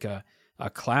kind of like a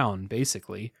clown,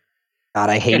 basically. God,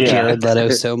 I hate Jared Leto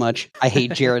so much. I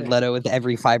hate Jared Leto with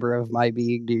every fiber of my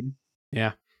being, dude.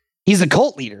 Yeah. He's a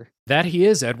cult leader. That he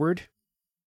is, Edward.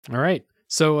 All right.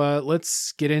 So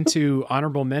let's get into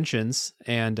honorable mentions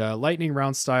and lightning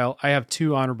round style. I have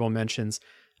 2 honorable mentions.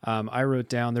 I wrote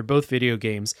down, they're both video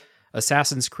games.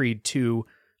 Assassin's Creed 2,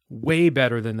 way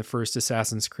better than the first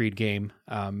Assassin's Creed game.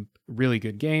 Really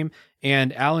good game.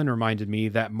 And Alan reminded me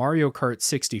that Mario Kart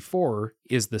 64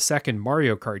 is the second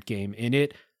Mario Kart game, and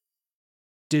it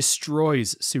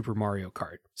destroys Super Mario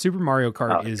Kart. Super Mario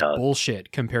Kart is does.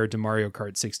 bullshit compared to Mario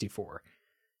Kart 64.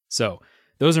 So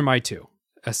those are my two.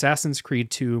 Assassin's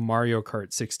Creed 2, Mario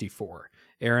Kart 64.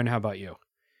 Aaron, how about you?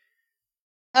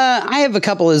 I have a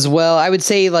couple as well. I would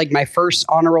say like my first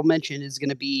honorable mention is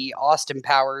going to be Austin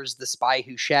Powers, The Spy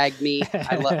Who Shagged Me.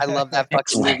 I love that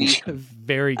fucking movie.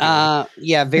 Very good.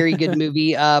 Yeah, very good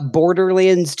movie.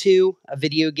 Borderlands 2, a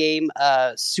video game.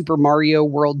 Super Mario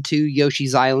World 2,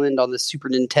 Yoshi's Island on the Super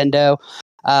Nintendo.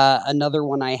 Another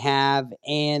one I have,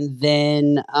 and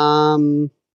then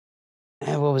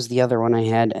what was the other one I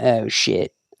had? Oh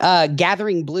shit.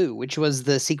 Gathering Blue, which was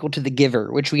the sequel to The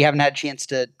Giver, which we haven't had a chance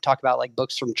to talk about, like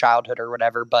books from childhood or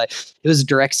whatever, but it was a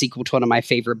direct sequel to one of my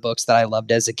favorite books that I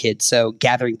loved as a kid. So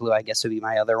Gathering Blue, I guess, would be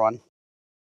my other one.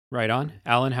 Right on.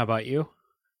 Alan, how about you?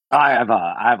 I have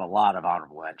a lot of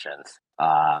honorable mentions.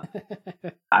 I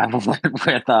was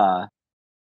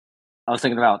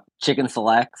thinking about Chicken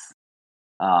Selects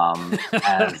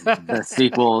as the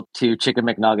sequel to Chicken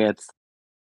McNuggets.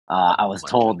 I was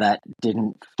told that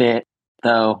didn't fit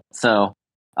though. So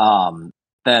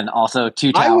then also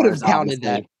Two Towers. I would have counted obviously.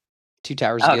 that. Two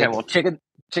Towers. Okay, Good. well Chicken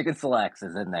Selects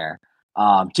is in there.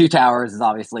 Two Towers is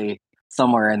obviously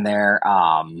somewhere in there.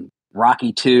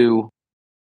 Rocky 2,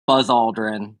 Buzz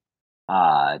Aldrin,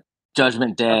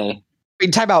 Judgment Day. Are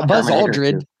you talking about Buzz Terminator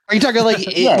Aldrin? 2. Are you talking like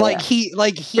he's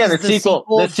the sequel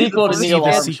to Neil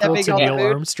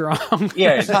Armstrong.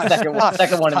 Yeah, it's the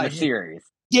second one in the series.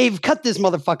 Dave, cut this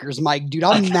motherfucker's mic, dude.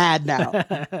 I'm mad now.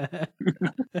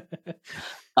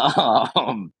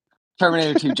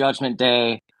 Terminator 2, Judgment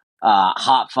Day,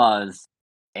 Hot Fuzz,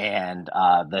 and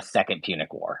the second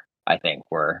Punic War. I think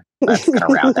that's going to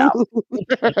round out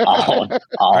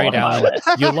all right, of my Alan, list.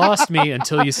 you lost me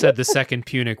until you said the second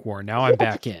Punic War. Now I'm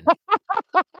back in. All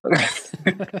right,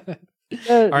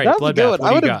 Bloodbath, what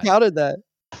I would do you have got? counted that.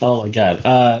 Oh my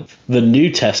god. The New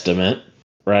Testament,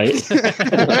 right? Way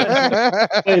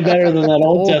better than that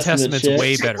Old Testament Testament's shit.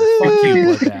 way better. Fuck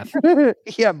you, Bloodbath.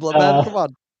 Yeah, Bloodbath, come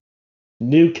on.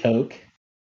 New Coke.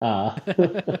 Back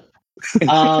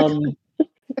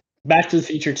to the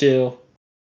Future 2.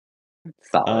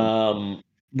 Solid.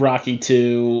 Rocky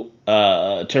 2,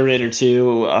 Terminator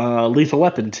 2, Lethal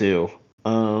Weapon 2.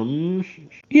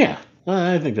 Yeah,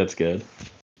 I think that's good.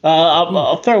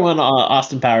 I'll throw in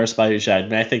Austin Powers, Spy Who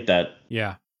Shagged Me. I think that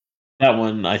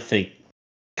one. I think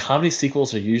comedy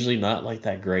sequels are usually not like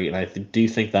that great, and I do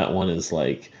think that one is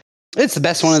like it's the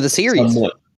best one of the series.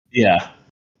 Somewhat, yeah,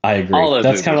 I agree. All those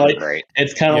that's kind of like great.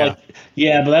 It's kind of like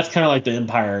but that's kind of like the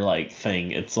Empire like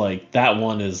thing. It's like that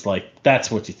one is like that's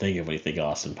what you think of when you think of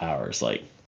Austin Powers. Like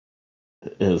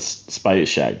is Spy Who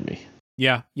Shagged Me.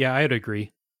 Yeah, I'd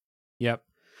agree. Yep.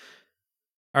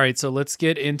 All right, so let's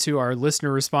get into our listener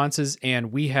responses,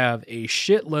 and we have a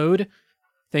shitload.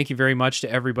 Thank you very much to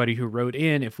everybody who wrote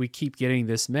in. If we keep getting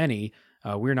this many,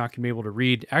 we're not going to be able to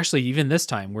read. Actually, even this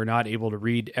time, we're not able to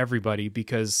read everybody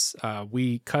because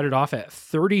we cut it off at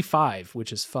 35,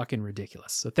 which is fucking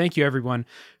ridiculous. So thank you, everyone,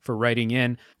 for writing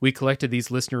in. We collected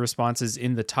these listener responses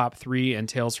in the top 3 and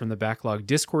Tales from the Backlog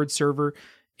Discord server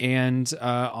and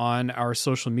on our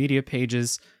social media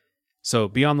pages. So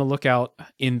be on the lookout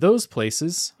in those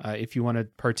places if you want to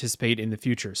participate in the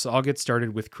future. So I'll get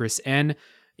started with Chris N.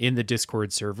 in the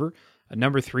Discord server.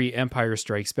 Number 3, Empire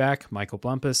Strikes Back, Michael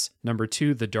Bumpus. Number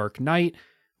 2, The Dark Knight,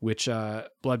 which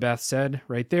Bloodbath said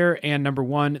right there. And number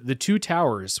 1, The Two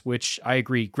Towers, which I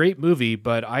agree, great movie,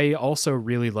 but I also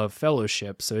really love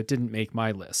Fellowship, so it didn't make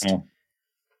my list.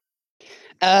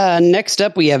 Next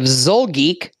up, we have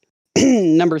Zolgeek.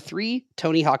 Number 3,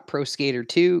 Tony Hawk Pro Skater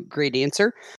 2, great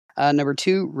answer. Number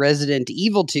 2, Resident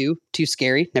Evil 2, too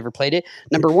scary, never played it.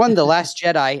 Number 1, The Last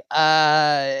Jedi.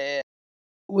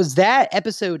 Was that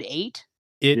episode 8?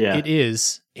 It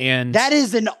is, and that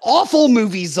is an awful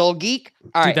movie, Zolgeek.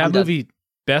 All right, that movie,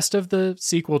 best of the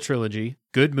sequel trilogy,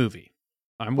 good movie.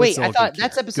 I'm with Zolgeek I thought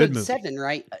that's episode 7,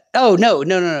 right? Oh no,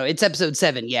 it's episode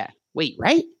 7. Yeah, wait,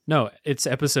 right? No, it's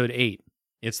episode 8.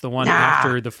 It's the one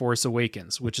after The Force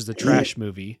Awakens, which is a trash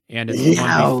movie, and it's the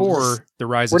one before The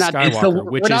Rise of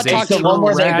Skywalker, which is a one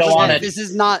where they go on This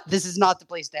is not the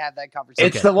place to have that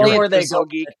conversation. It's the one where they go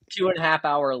 2.5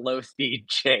 hour low speed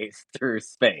chase through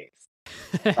space.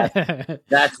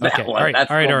 That's that one.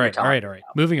 All right.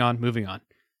 Moving on.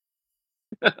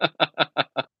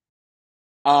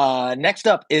 Next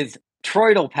up is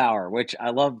Troidal Power, which I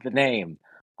love the name.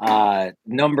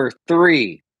 Number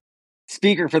 3.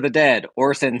 Speaker for the Dead,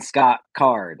 Orson Scott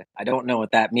Card. I don't know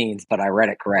what that means, but I read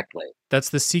it correctly. That's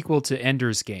the sequel to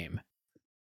Ender's Game.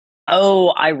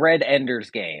 Oh, I read Ender's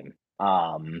Game,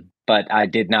 but I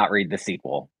did not read the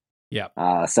sequel. Yeah.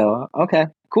 So, okay,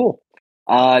 cool.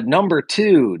 Number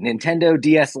 2, Nintendo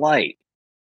DS Lite.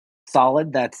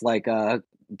 Solid. That's like a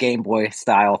Game Boy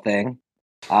style thing.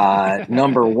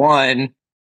 Number 1,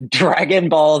 Dragon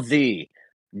Ball Z.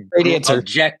 Great answer.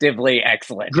 Objectively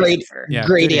excellent. Great. Answer. Yeah,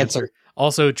 Great good answer.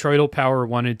 Also, Troidal Power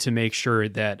wanted to make sure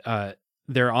that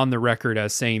they're on the record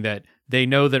as saying that they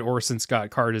know that Orson Scott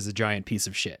Card is a giant piece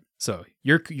of shit. So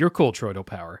you're cool, Troidal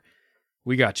Power.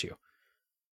 We got you.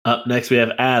 Up next, we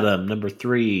have Adam. Number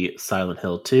 3, Silent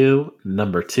Hill 2.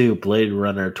 Number 2, Blade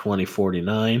Runner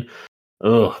 2049.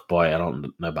 Oh, boy, I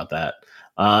don't know about that.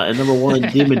 And number 1,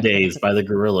 Demon Days by the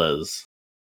Gorillaz.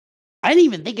 I didn't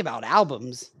even think about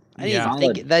albums. I didn't Yeah.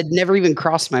 even think that never even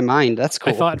crossed my mind. That's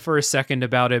cool. I thought for a second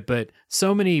about it, but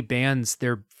so many bands,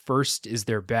 their first is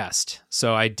their best.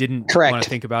 So I didn't Correct. want to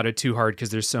think about it too hard because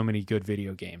there's so many good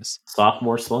video games.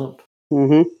 Sophomore slump.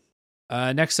 Mm-hmm.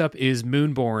 Next up is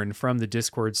Moonborn from the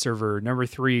Discord server. Number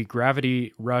 3,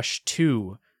 Gravity Rush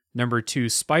 2. Number 2,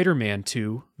 Spider-Man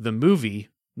 2, the movie,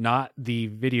 not the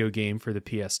video game for the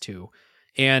PS2.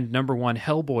 And number 1,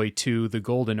 Hellboy 2, The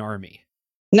Golden Army.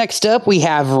 Next up, we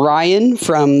have Ryan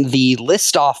from the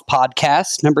List Off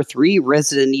podcast. Number 3,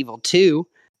 Resident Evil 2.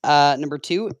 Number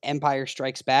 2, Empire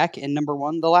Strikes Back. And number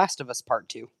 1, The Last of Us Part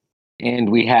 2.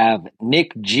 And we have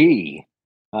Nick G,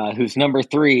 whose number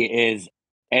 3 is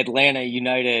Atlanta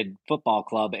United Football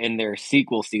Club in their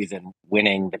sequel season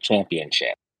winning the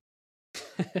championship.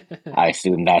 I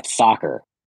assume that's soccer.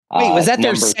 Wait, was that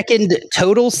their number- second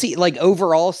total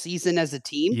overall season as a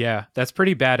team? Yeah, that's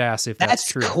pretty badass if that's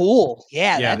true. Cool.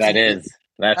 Yeah, Yeah, That is.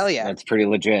 Hell yeah. That's pretty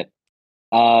legit.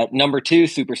 Number 2,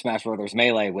 Super Smash Bros.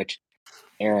 Melee, which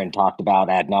Aaron talked about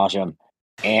ad nauseum.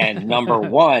 And number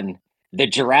 1, the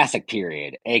Jurassic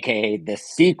period, aka the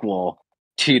sequel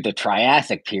to the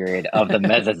Triassic period of the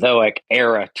Mesozoic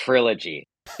era trilogy.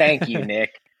 Thank you,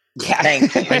 Nick. Yeah.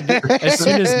 Thank you. As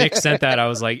soon as Nick sent that, I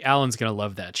was like, Alan's going to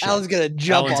love that shit. Alan's gonna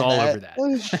jump Alan's on all that.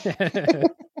 over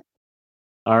that.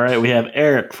 All right, we have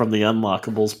Eric from the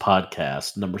Unlockables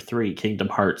podcast. Number 3, Kingdom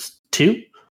Hearts 2.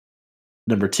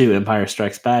 Number 2, Empire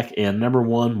Strikes Back. And number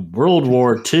 1, World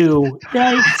War II.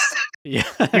 Yikes. Yeah.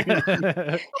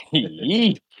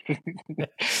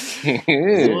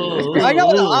 I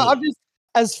know. I'm just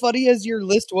as funny as your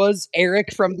list was,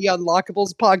 Eric from the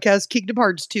Unlockables podcast. Kingdom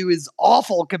Hearts 2 is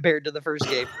awful compared to the first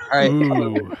game. All right,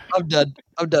 Ooh. I'm done.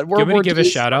 I'm going to give a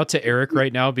shout out to Eric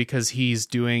right now because he's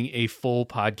doing a full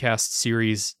podcast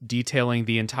series detailing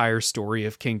the entire story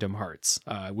of Kingdom Hearts,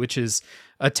 which is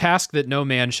a task that no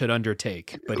man should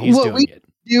undertake, but he's What doing we it.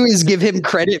 Do is give him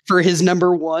credit for his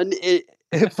number one.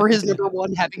 For his number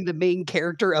 1 having the main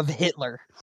character of Hitler.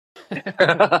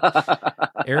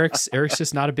 Eric's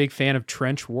just not a big fan of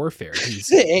trench warfare.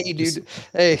 Hey, dude.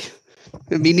 Hey,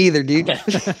 me neither, dude.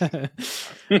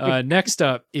 Next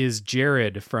up is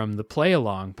Jared from the Play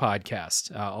Along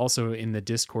podcast, also in the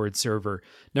Discord server.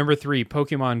 Number 3,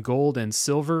 Pokemon Gold and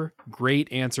Silver. Great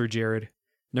answer, Jared.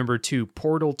 Number 2,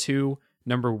 Portal 2.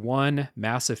 Number 1,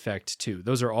 Mass Effect 2.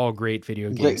 Those are all great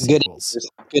video game sequels.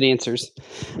 Good answers.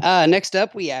 Next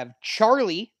up, we have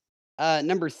Charlie.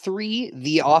 Number 3,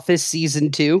 The Office Season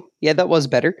 2. Yeah, that was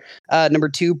better. Number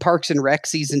 2, Parks and Rec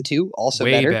Season 2. Also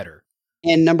Way better.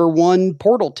 And number 1,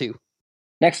 Portal 2.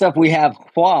 Next up, we have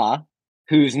Hua,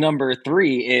 whose number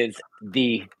 3 is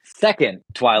the second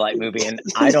Twilight movie, and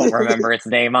I don't remember its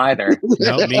name either.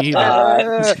 No, me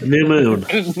either. New Moon.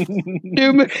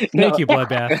 Thank you,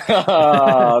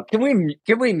 Bloodbath.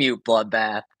 Can we mute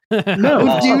Bloodbath?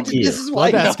 No, dude, yeah. this is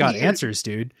why Bloodbath's got you- answers,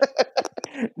 dude.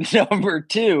 Number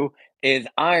 2 is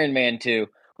Iron Man 2,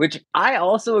 which I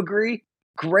also agree,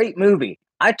 great movie.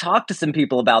 I talked to some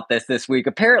people about this week.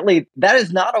 Apparently, that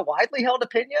is not a widely held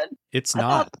opinion. It's I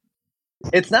not.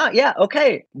 It's not. Yeah,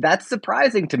 okay. That's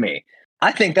surprising to me.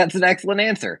 I think that's an excellent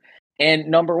answer. And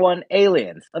number 1,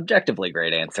 Aliens. Objectively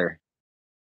great answer.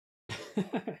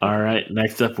 All right,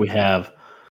 next up we have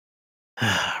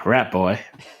Rat Boy.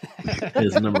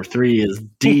 His number 3 is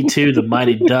D2, The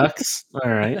Mighty Ducks.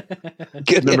 All right.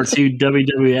 Good Number answer. 2,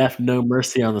 WWF, No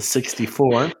Mercy on the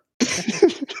 64.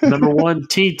 Number 1,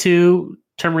 T2,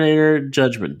 Terminator,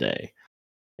 Judgment Day.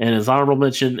 And his honorable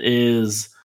mention is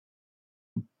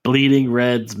Bleeding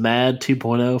Red's Mad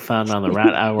 2.0, found on the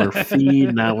Rat Hour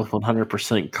feed, now with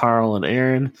 100% Carl and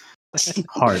Aaron.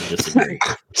 Hard to disagree.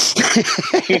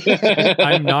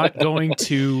 I'm not going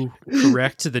to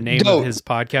correct the name Don't. of his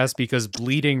podcast because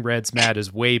Bleeding Red's Mad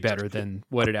is way better than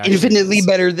what it actually Infinitely is.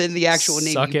 better than the actual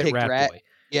name Suck you it, picked, Rat. Boy.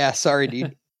 Yeah, sorry,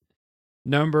 dude.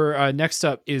 Next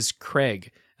up is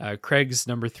Craig. Craig's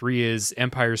number 3 is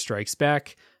Empire Strikes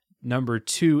Back. Number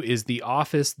 2 is The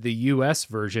Office, the US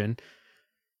version.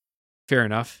 Fair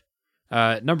enough.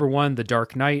 Number 1, The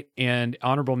Dark Knight, and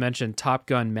honorable mention Top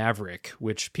Gun Maverick,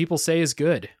 which people say is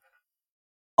good.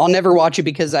 I'll never watch it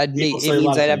because it People say a means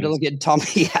lot of I'd have to things. look at Tommy.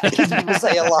 Yeah, people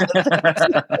say a lot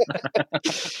of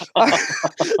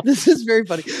things. This is very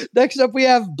funny. Next up, we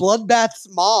have Bloodbath's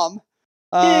mom.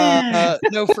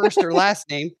 No first or last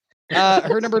name.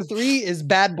 Her number 3 is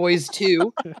Bad Boys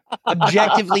 2.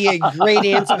 Objectively a great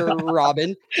answer,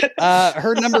 Robin.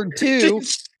 Her number 2.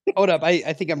 Hold up,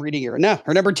 I think I'm reading here. No,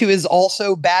 her number 2 is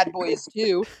also Bad Boys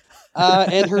 2.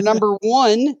 And her number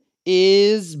 1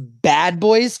 is Bad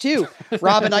Boys 2.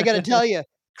 Robin, I got to tell you,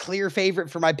 clear favorite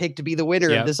for my pick to be the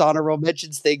winner of this honorable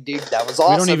mentions thing, dude. That was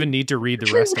awesome. We don't even need to read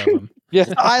the rest of them. Yeah,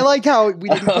 I like how we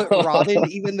didn't put Robin,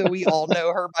 even though we all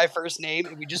know her by first name,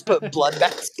 and we just put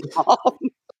Bloodbath's mom.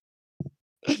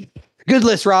 Good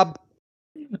list, Rob.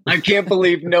 I can't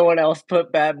believe no one else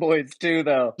put Bad Boys 2,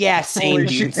 though. Yeah, same, Holy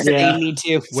dude. shit. Same, Yeah. me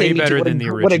too. Way Same, me better too. than the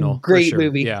What original. a great for sure.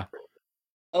 movie. Yeah.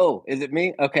 Oh, is it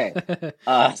me? Okay.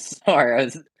 Sorry,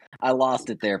 I lost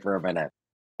it there for a minute.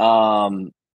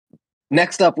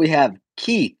 Next up, we have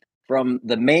Keith from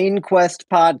the Main Quest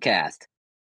podcast,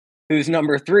 whose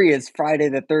number 3 is Friday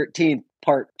the 13th,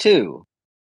 Part 2.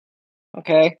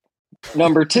 Okay.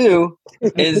 Number 2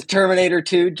 is Terminator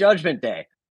 2 Judgment Day.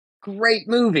 Great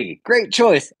movie. Great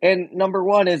choice. And number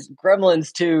 1 is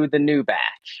Gremlins 2 The New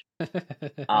Batch.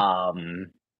 I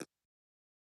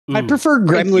Ooh. prefer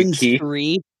Thank you, Gremlins Keith.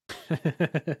 3.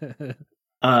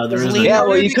 There There's is Leonardo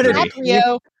well, you could've-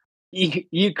 DiCaprio.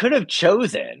 You could have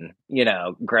chosen,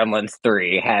 Gremlins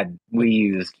 3 had we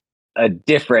used a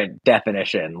different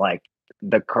definition, like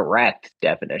the correct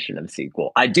definition of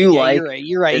sequel. I do Yeah, like you're right.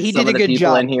 You're right. that He some did a of the good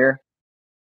people job. in here.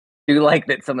 Do like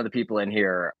that some of the people in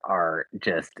here are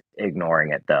just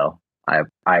ignoring it, though. I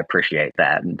appreciate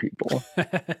that in people.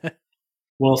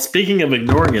 Well, speaking of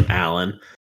ignoring it, Alan,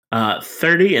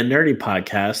 30 and Nerdy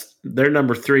podcast, their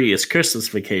number 3 is Christmas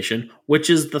Vacation, which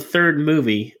is the 3rd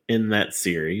movie in that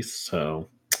series. So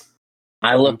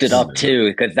I looked it Oops. up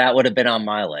too because that would have been on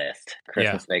my list.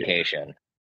 Christmas Vacation.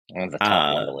 That was a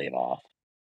tough one to leave off.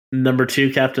 number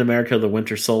 2, Captain America: The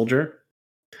Winter Soldier,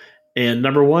 and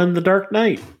number 1, The Dark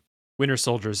Knight. Winter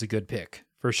Soldier is a good pick,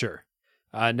 for sure.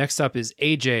 Next up is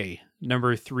AJ,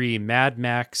 number 3, Mad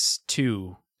Max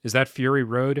 2. Is that Fury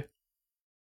Road?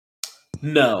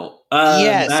 No.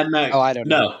 Yes. Mad Max. Oh, I don't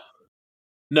know.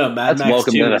 No, Mad That's Max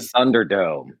Welcome 2 to the is,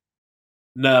 Thunderdome.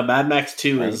 no, Mad Max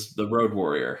 2 Right. is The Road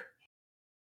Warrior.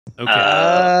 Okay.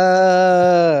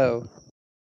 Oh.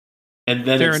 And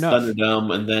then Fair it's enough.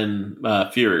 Thunderdome, and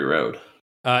then Fury Road.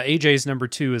 AJ's number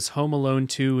 2 is Home Alone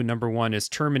 2. Number 1 is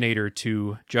Terminator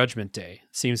 2 Judgment Day.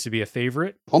 Seems to be a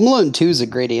favorite. Home Alone 2 is a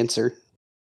great answer.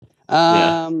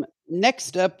 Yeah.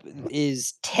 Next up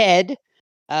is Ted.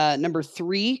 Number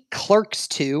 3, Clerks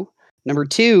 2. Number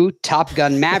 2, Top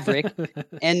Gun Maverick.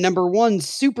 And number 1,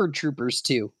 Super Troopers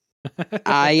 2.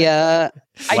 I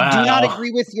do not Wow.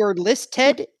 agree with your list,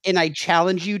 Ted, and I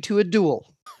challenge you to a duel.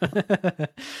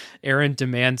 Aaron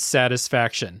demands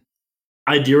satisfaction.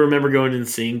 I do remember going and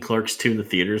seeing Clerks 2 in the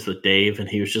theaters with Dave, and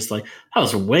he was just like, that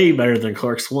was way better than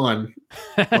Clerks 1.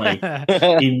 Like,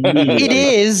 immediately. It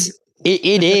is.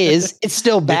 It is. It's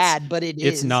still bad, but it is.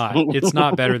 It's not. It's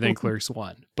not better than Clerks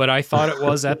 1, but I thought it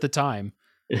was at the time.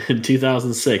 In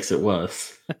 2006, it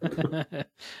was.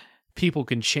 People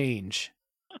can change.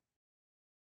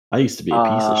 I used to be a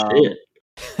piece of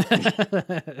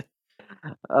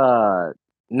shit.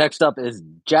 Next up is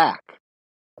Jack,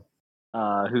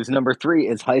 whose number 3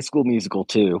 is High School Musical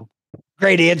 2.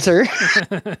 Great answer.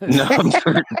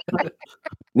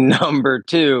 Number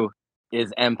 2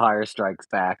 is Empire Strikes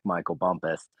Back, Michael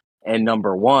Bumpus. And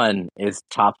number 1 is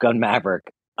Top Gun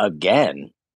Maverick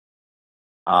again.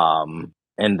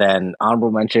 And then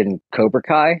honorable mention Cobra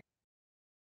Kai,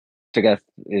 which I guess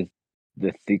is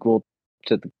the sequel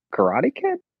to the Karate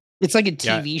Kid. It's like a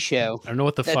Yeah. TV show. I don't know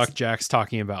what the That's- fuck Jack's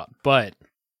talking about, but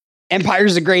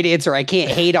Empire's a great answer. I can't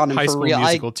hate on him High for School real.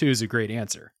 Musical 2 is a great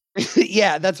answer.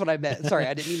 Yeah, that's what I meant. Sorry,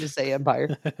 I didn't mean to say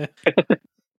Empire.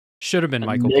 Should have been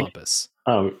Michael Nick- Bumpus.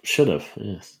 Oh, should have.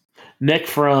 Yes. Nick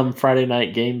from Friday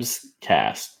Night Games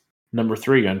Cast. Number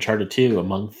 3, Uncharted 2,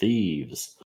 Among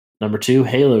Thieves. Number 2,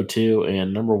 Halo 2.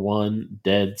 And number 1,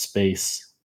 Dead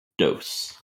Space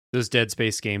Dose. Those Dead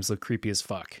Space games look creepy as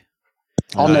fuck.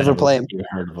 I'll I never haven't play 'em. even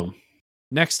heard of them.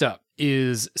 Next up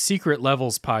is Secret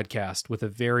Levels podcast with a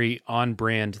very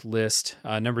on-brand list.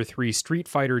 Number 3, Street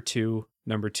Fighter 2.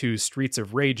 Number 2, Streets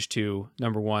of Rage 2.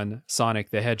 Number 1, Sonic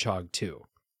the Hedgehog 2.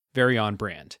 Very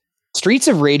on-brand. Streets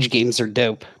of Rage games are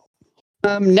dope.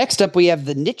 Next up, we have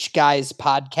the Niche Guys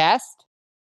podcast.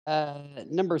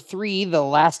 Number 3, The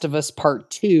Last of Us Part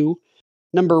 2.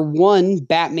 Number 1,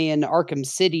 Batman Arkham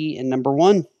City. And number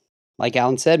 1, like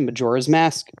Alan said, Majora's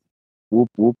Mask. Whoop,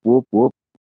 whoop, whoop, whoop.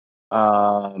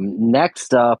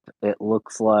 Next up, it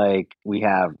looks like we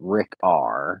have Rick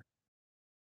R,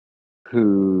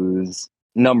 whose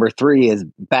number 3 is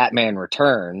Batman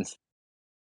Returns.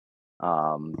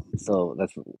 So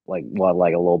that's like a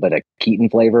little bit of Keaton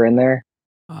flavor in there.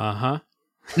 Uh-huh.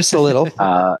 Just a little.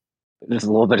 There's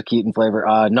a little bit of Keaton flavor.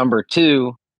 Number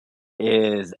 2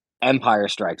 is Empire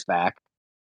Strikes Back,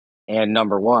 and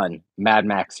number 1, Mad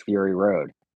Max Fury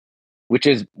Road, which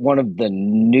is one of the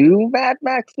new Mad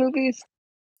Max movies.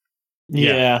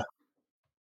 Yeah.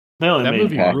 That made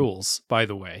movie one. rules, by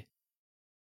the way.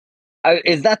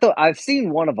 Is that I've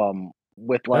seen one of them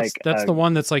with like that's the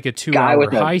one that's like a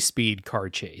 2-hour high-speed car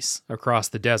chase across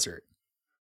the desert.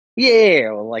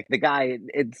 Yeah, like the guy.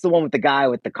 It's the one with the guy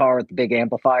with the car with the big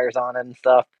amplifiers on it and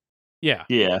stuff. Yeah.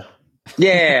 Yeah.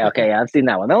 Yeah. Okay, I've seen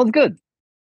that one. That one's good.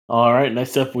 All right.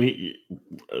 Next up, we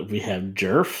have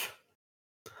Jerf.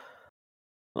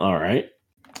 All right.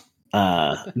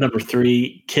 Number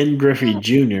 3, Ken Griffey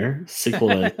Jr., sequel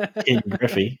to Ken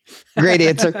Griffey. Great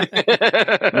answer.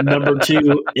 Number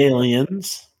 2,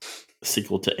 Aliens,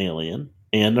 sequel to Alien.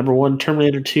 And number 1,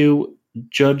 Terminator 2,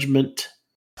 Judgment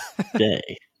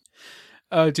Day.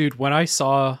 Dude, when I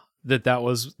saw that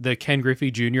was the Ken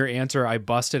Griffey Jr. answer, I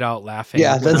busted out laughing.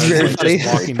 Yeah, that's when I was, very funny.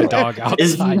 just walking the dog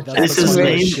outside. Is his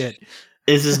name shit.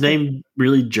 Is his name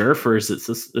really Jerf, or is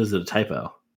it a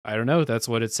typo? I don't know. That's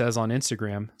what it says on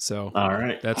Instagram. So all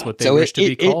right, that's what they wish to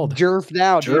be called. Jerf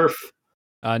now. Jerf.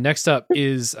 Next up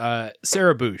is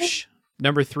Sarah Bush.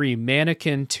 Number 3,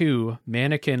 Mannequin 2,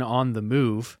 Mannequin on the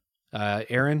Move.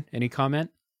 Aaron, any comment?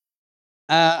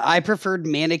 I preferred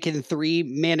Mannequin 3,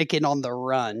 Mannequin on the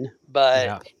Run,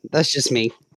 but that's just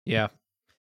me. Yeah.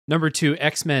 Number 2,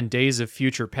 X-Men Days of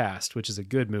Future Past, which is a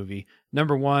good movie.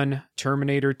 Number 1,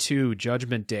 Terminator 2,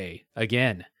 Judgment Day.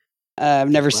 Again. I've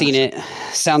never seen it.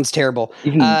 Sounds terrible.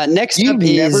 Next up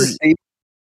is...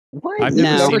 What? I've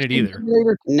never seen it either.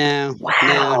 No.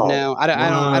 Wow. No.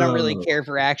 I don't really care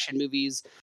for action movies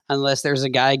unless there's a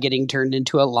guy getting turned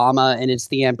into a llama and it's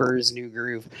the Emperor's New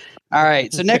Groove. All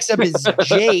right. So next up is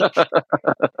Jake.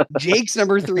 Jake's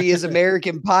number 3 is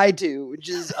American Pie 2, which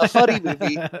is a funny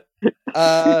movie.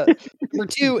 Number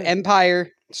 2,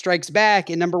 Empire Strikes Back,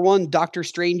 and number 1, Doctor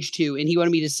Strange 2. And he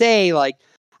wanted me to say, like,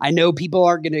 I know people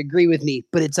aren't going to agree with me,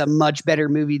 but it's a much better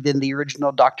movie than the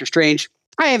original Doctor Strange.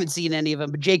 I haven't seen any of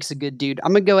them, but Jake's a good dude.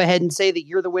 I'm going to go ahead and say that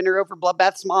you're the winner over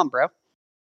Bloodbath's mom, bro.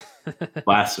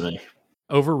 Blasphemy.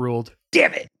 Overruled.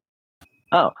 Damn it.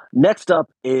 Oh, next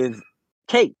up is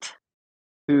Kate,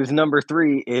 whose number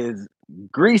 3 is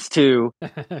Grease 2,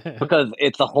 because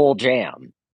it's a whole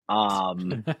jam.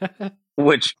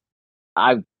 Which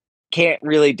I can't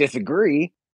really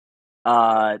disagree.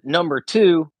 Number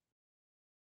 2,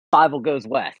 Fievel Goes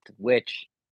West, which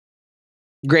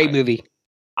great movie.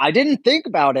 I didn't think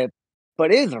about it,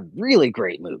 but it is a really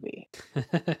great movie.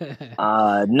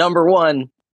 Number 1,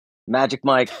 Magic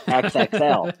Mike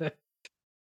XXL,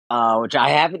 which I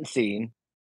haven't seen,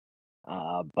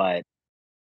 but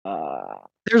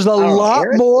there's a lot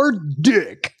more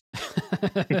dick.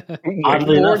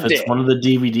 Oddly enough, it's one of the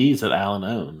DVDs that Alan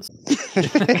owns.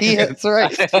 Yeah, that's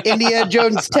right. Indiana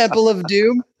Jones Temple of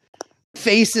Doom,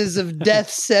 Faces of Death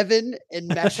 7, and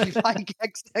Magic Mike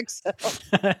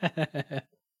XXL.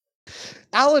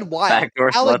 Alan Wild.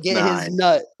 Alan get 9. his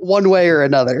nut one way or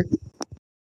another.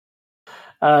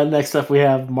 Next up, we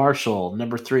have Marshall,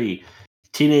 number 3,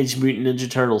 Teenage Mutant Ninja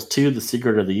Turtles 2: The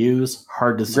Secret of the Ooze.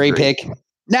 Hard to disagree. Great pick.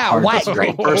 Now, what?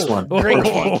 Great first one. Great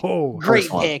pick. Great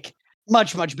First one. pick.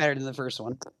 Much better than the first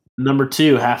one. Number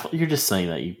 2, You're just saying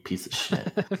that, you piece of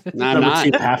shit.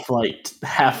 Number 2,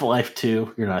 Half-Life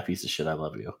 2. You're not a piece of shit. I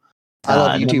love you. I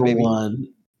love you too, number baby. 1,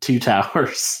 Two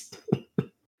Towers.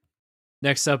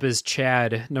 Next up is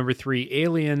Chad. Number 3,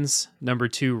 Aliens. Number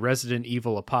 2, Resident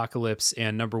Evil Apocalypse.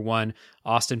 And number 1,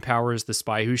 Austin Powers, The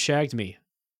Spy Who Shagged Me.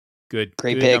 Great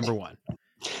pick. Number 1.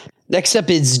 Next up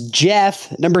is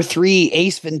Jeff. Number 3,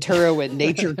 Ace Ventura When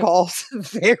Nature Calls.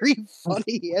 Very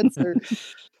funny answer.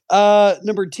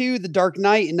 Number 2, The Dark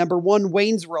Knight. And number 1,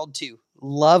 Wayne's World 2.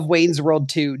 Love Wayne's World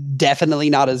 2.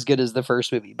 Definitely not as good as the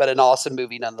first movie, but an awesome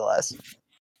movie nonetheless.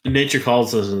 Nature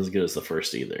Calls isn't as good as the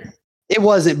first either. It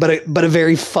wasn't, but a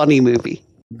very funny movie.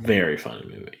 Very funny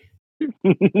movie.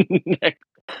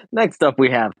 Next up, we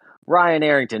have Ryan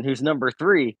Arrington, whose number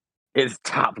 3 is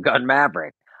Top Gun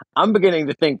Maverick. I'm beginning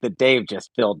to think that Dave just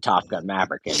filled Top Gun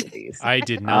Maverick into these. I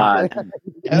did not. Dude,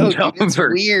 it's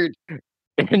weird.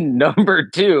 And number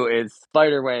 2 is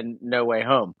Spider-Man No Way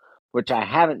Home, which I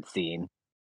haven't seen.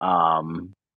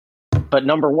 But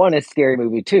number 1 is Scary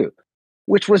Movie 2.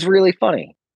 which was really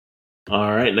funny.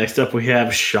 All right, next up we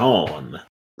have Sean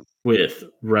with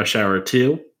Rush Hour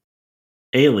 2,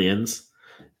 Aliens,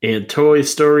 and Toy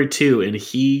Story 2, and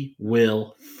he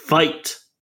will fight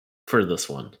for this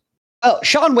one. Oh,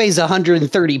 Sean weighs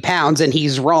 130 pounds and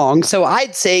he's wrong. So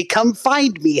I'd say, come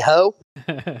find me, ho.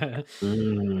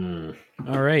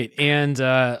 All right. And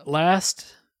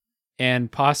last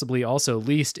and possibly also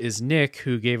least is Nick,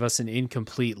 who gave us an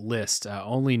incomplete list,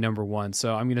 only number 1.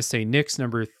 So I'm going to say Nick's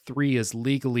number 3 is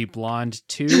Legally Blonde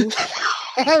 2.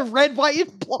 Red, white,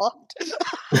 and blonde.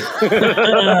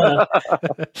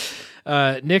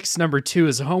 Nick's number 2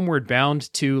 is Homeward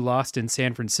Bound 2, Lost in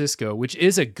San Francisco, which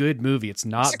is a good movie. It's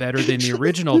not better than the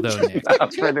original, though, Nick.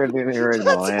 Not better than the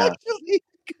original, yeah.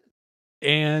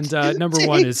 And number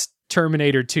 1 is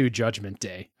Terminator 2, Judgment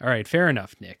Day. All right, fair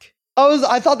enough, Nick.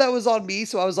 I thought that was on me,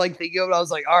 so I was like thinking of it. I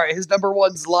was like, all right, his number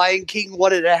 1's Lion King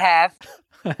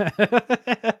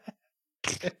 1.5.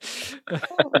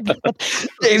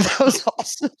 Dave, that was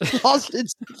awesome.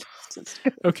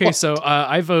 Okay, so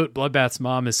I vote Bloodbath's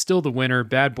Mom is still the winner.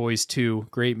 Bad Boys 2,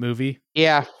 great movie.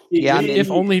 Yeah.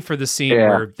 If only for the scene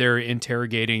where they're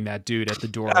interrogating that dude at the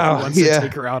door who wants to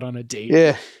take her out on a date.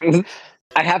 Yeah.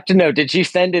 I have to know, did she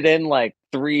send it in like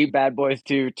 3 Bad Boys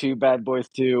 2, 2 Bad Boys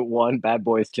 2, 1 Bad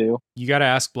Boys 2? You got to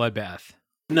ask Bloodbath.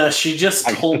 No, she just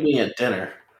told me at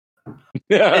dinner.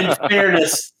 In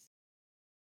fairness,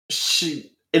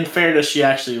 she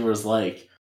actually was like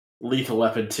Lethal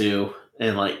Weapon 2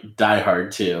 and like Die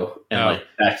Hard 2 and like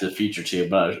Back to the Future 2.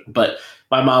 But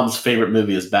my mom's favorite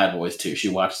movie is Bad Boys 2. She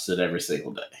watches it every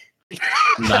single day.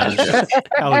 Not a joke.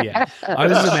 Hell yeah. I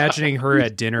was imagining her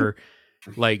at dinner,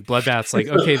 like Bloodbath's like,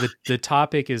 okay, the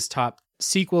topic is top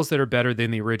sequels that are better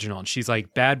than the original. And she's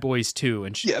like, Bad Boys 2.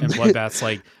 And Bloodbath's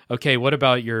like, okay, what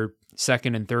about your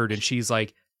second and third? And she's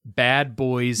like, Bad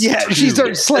Boys 2. She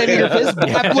starts slamming her fist.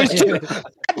 Bad Boys 2.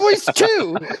 Bad Boys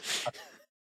 2.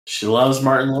 She loves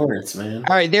Martin Lawrence, man.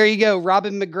 All right, there you go.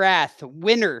 Robin McGrath,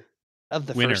 winner of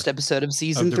the first episode of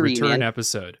season 3. Return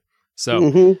episode.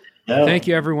 So thank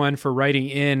you, everyone, for writing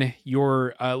in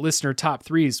your listener top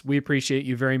 3s. We appreciate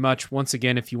you very much. Once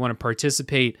again, if you want to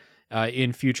participate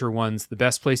in future ones, the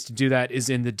best place to do that is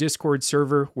in the Discord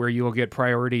server, where you will get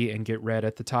priority and get read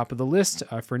at the top of the list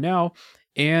for now.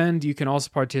 And you can also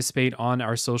participate on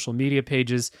our social media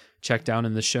pages. Check down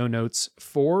in the show notes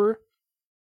for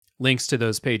links to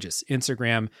those pages: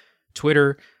 Instagram,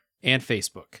 Twitter, and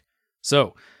Facebook.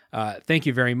 So thank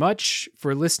you very much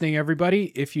for listening,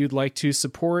 everybody. If you'd like to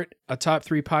support a Top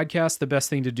 3 podcast, the best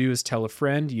thing to do is tell a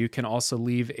friend. You can also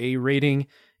leave a rating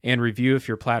and review if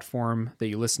your platform that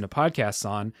you listen to podcasts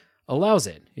on allows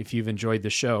it, if you've enjoyed the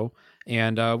show.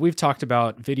 And we've talked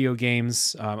about video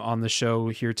games on the show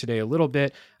here today a little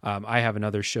bit. I have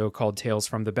another show called Tales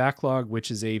from the Backlog, which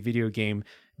is a video game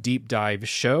deep dive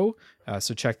show.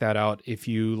 So check that out if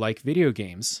you like video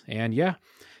games. And yeah,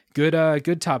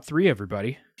 good top 3,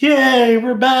 everybody. Yay,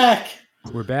 we're back.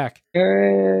 We're back.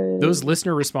 Yay. Those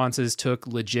listener responses took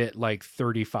legit like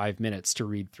 35 minutes to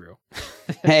read through.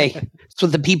 Hey, that's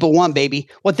what the people want, baby.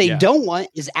 What they don't want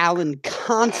is Alan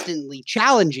constantly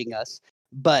challenging us,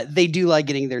 but they do like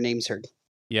getting their names heard.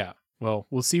 Yeah. Well,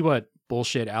 we'll see what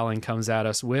bullshit Alan comes at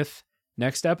us with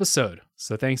next episode.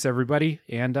 So thanks, everybody.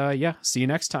 And see you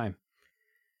next time.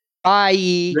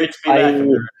 Bye. Great to be back,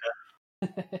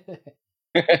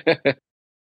 America.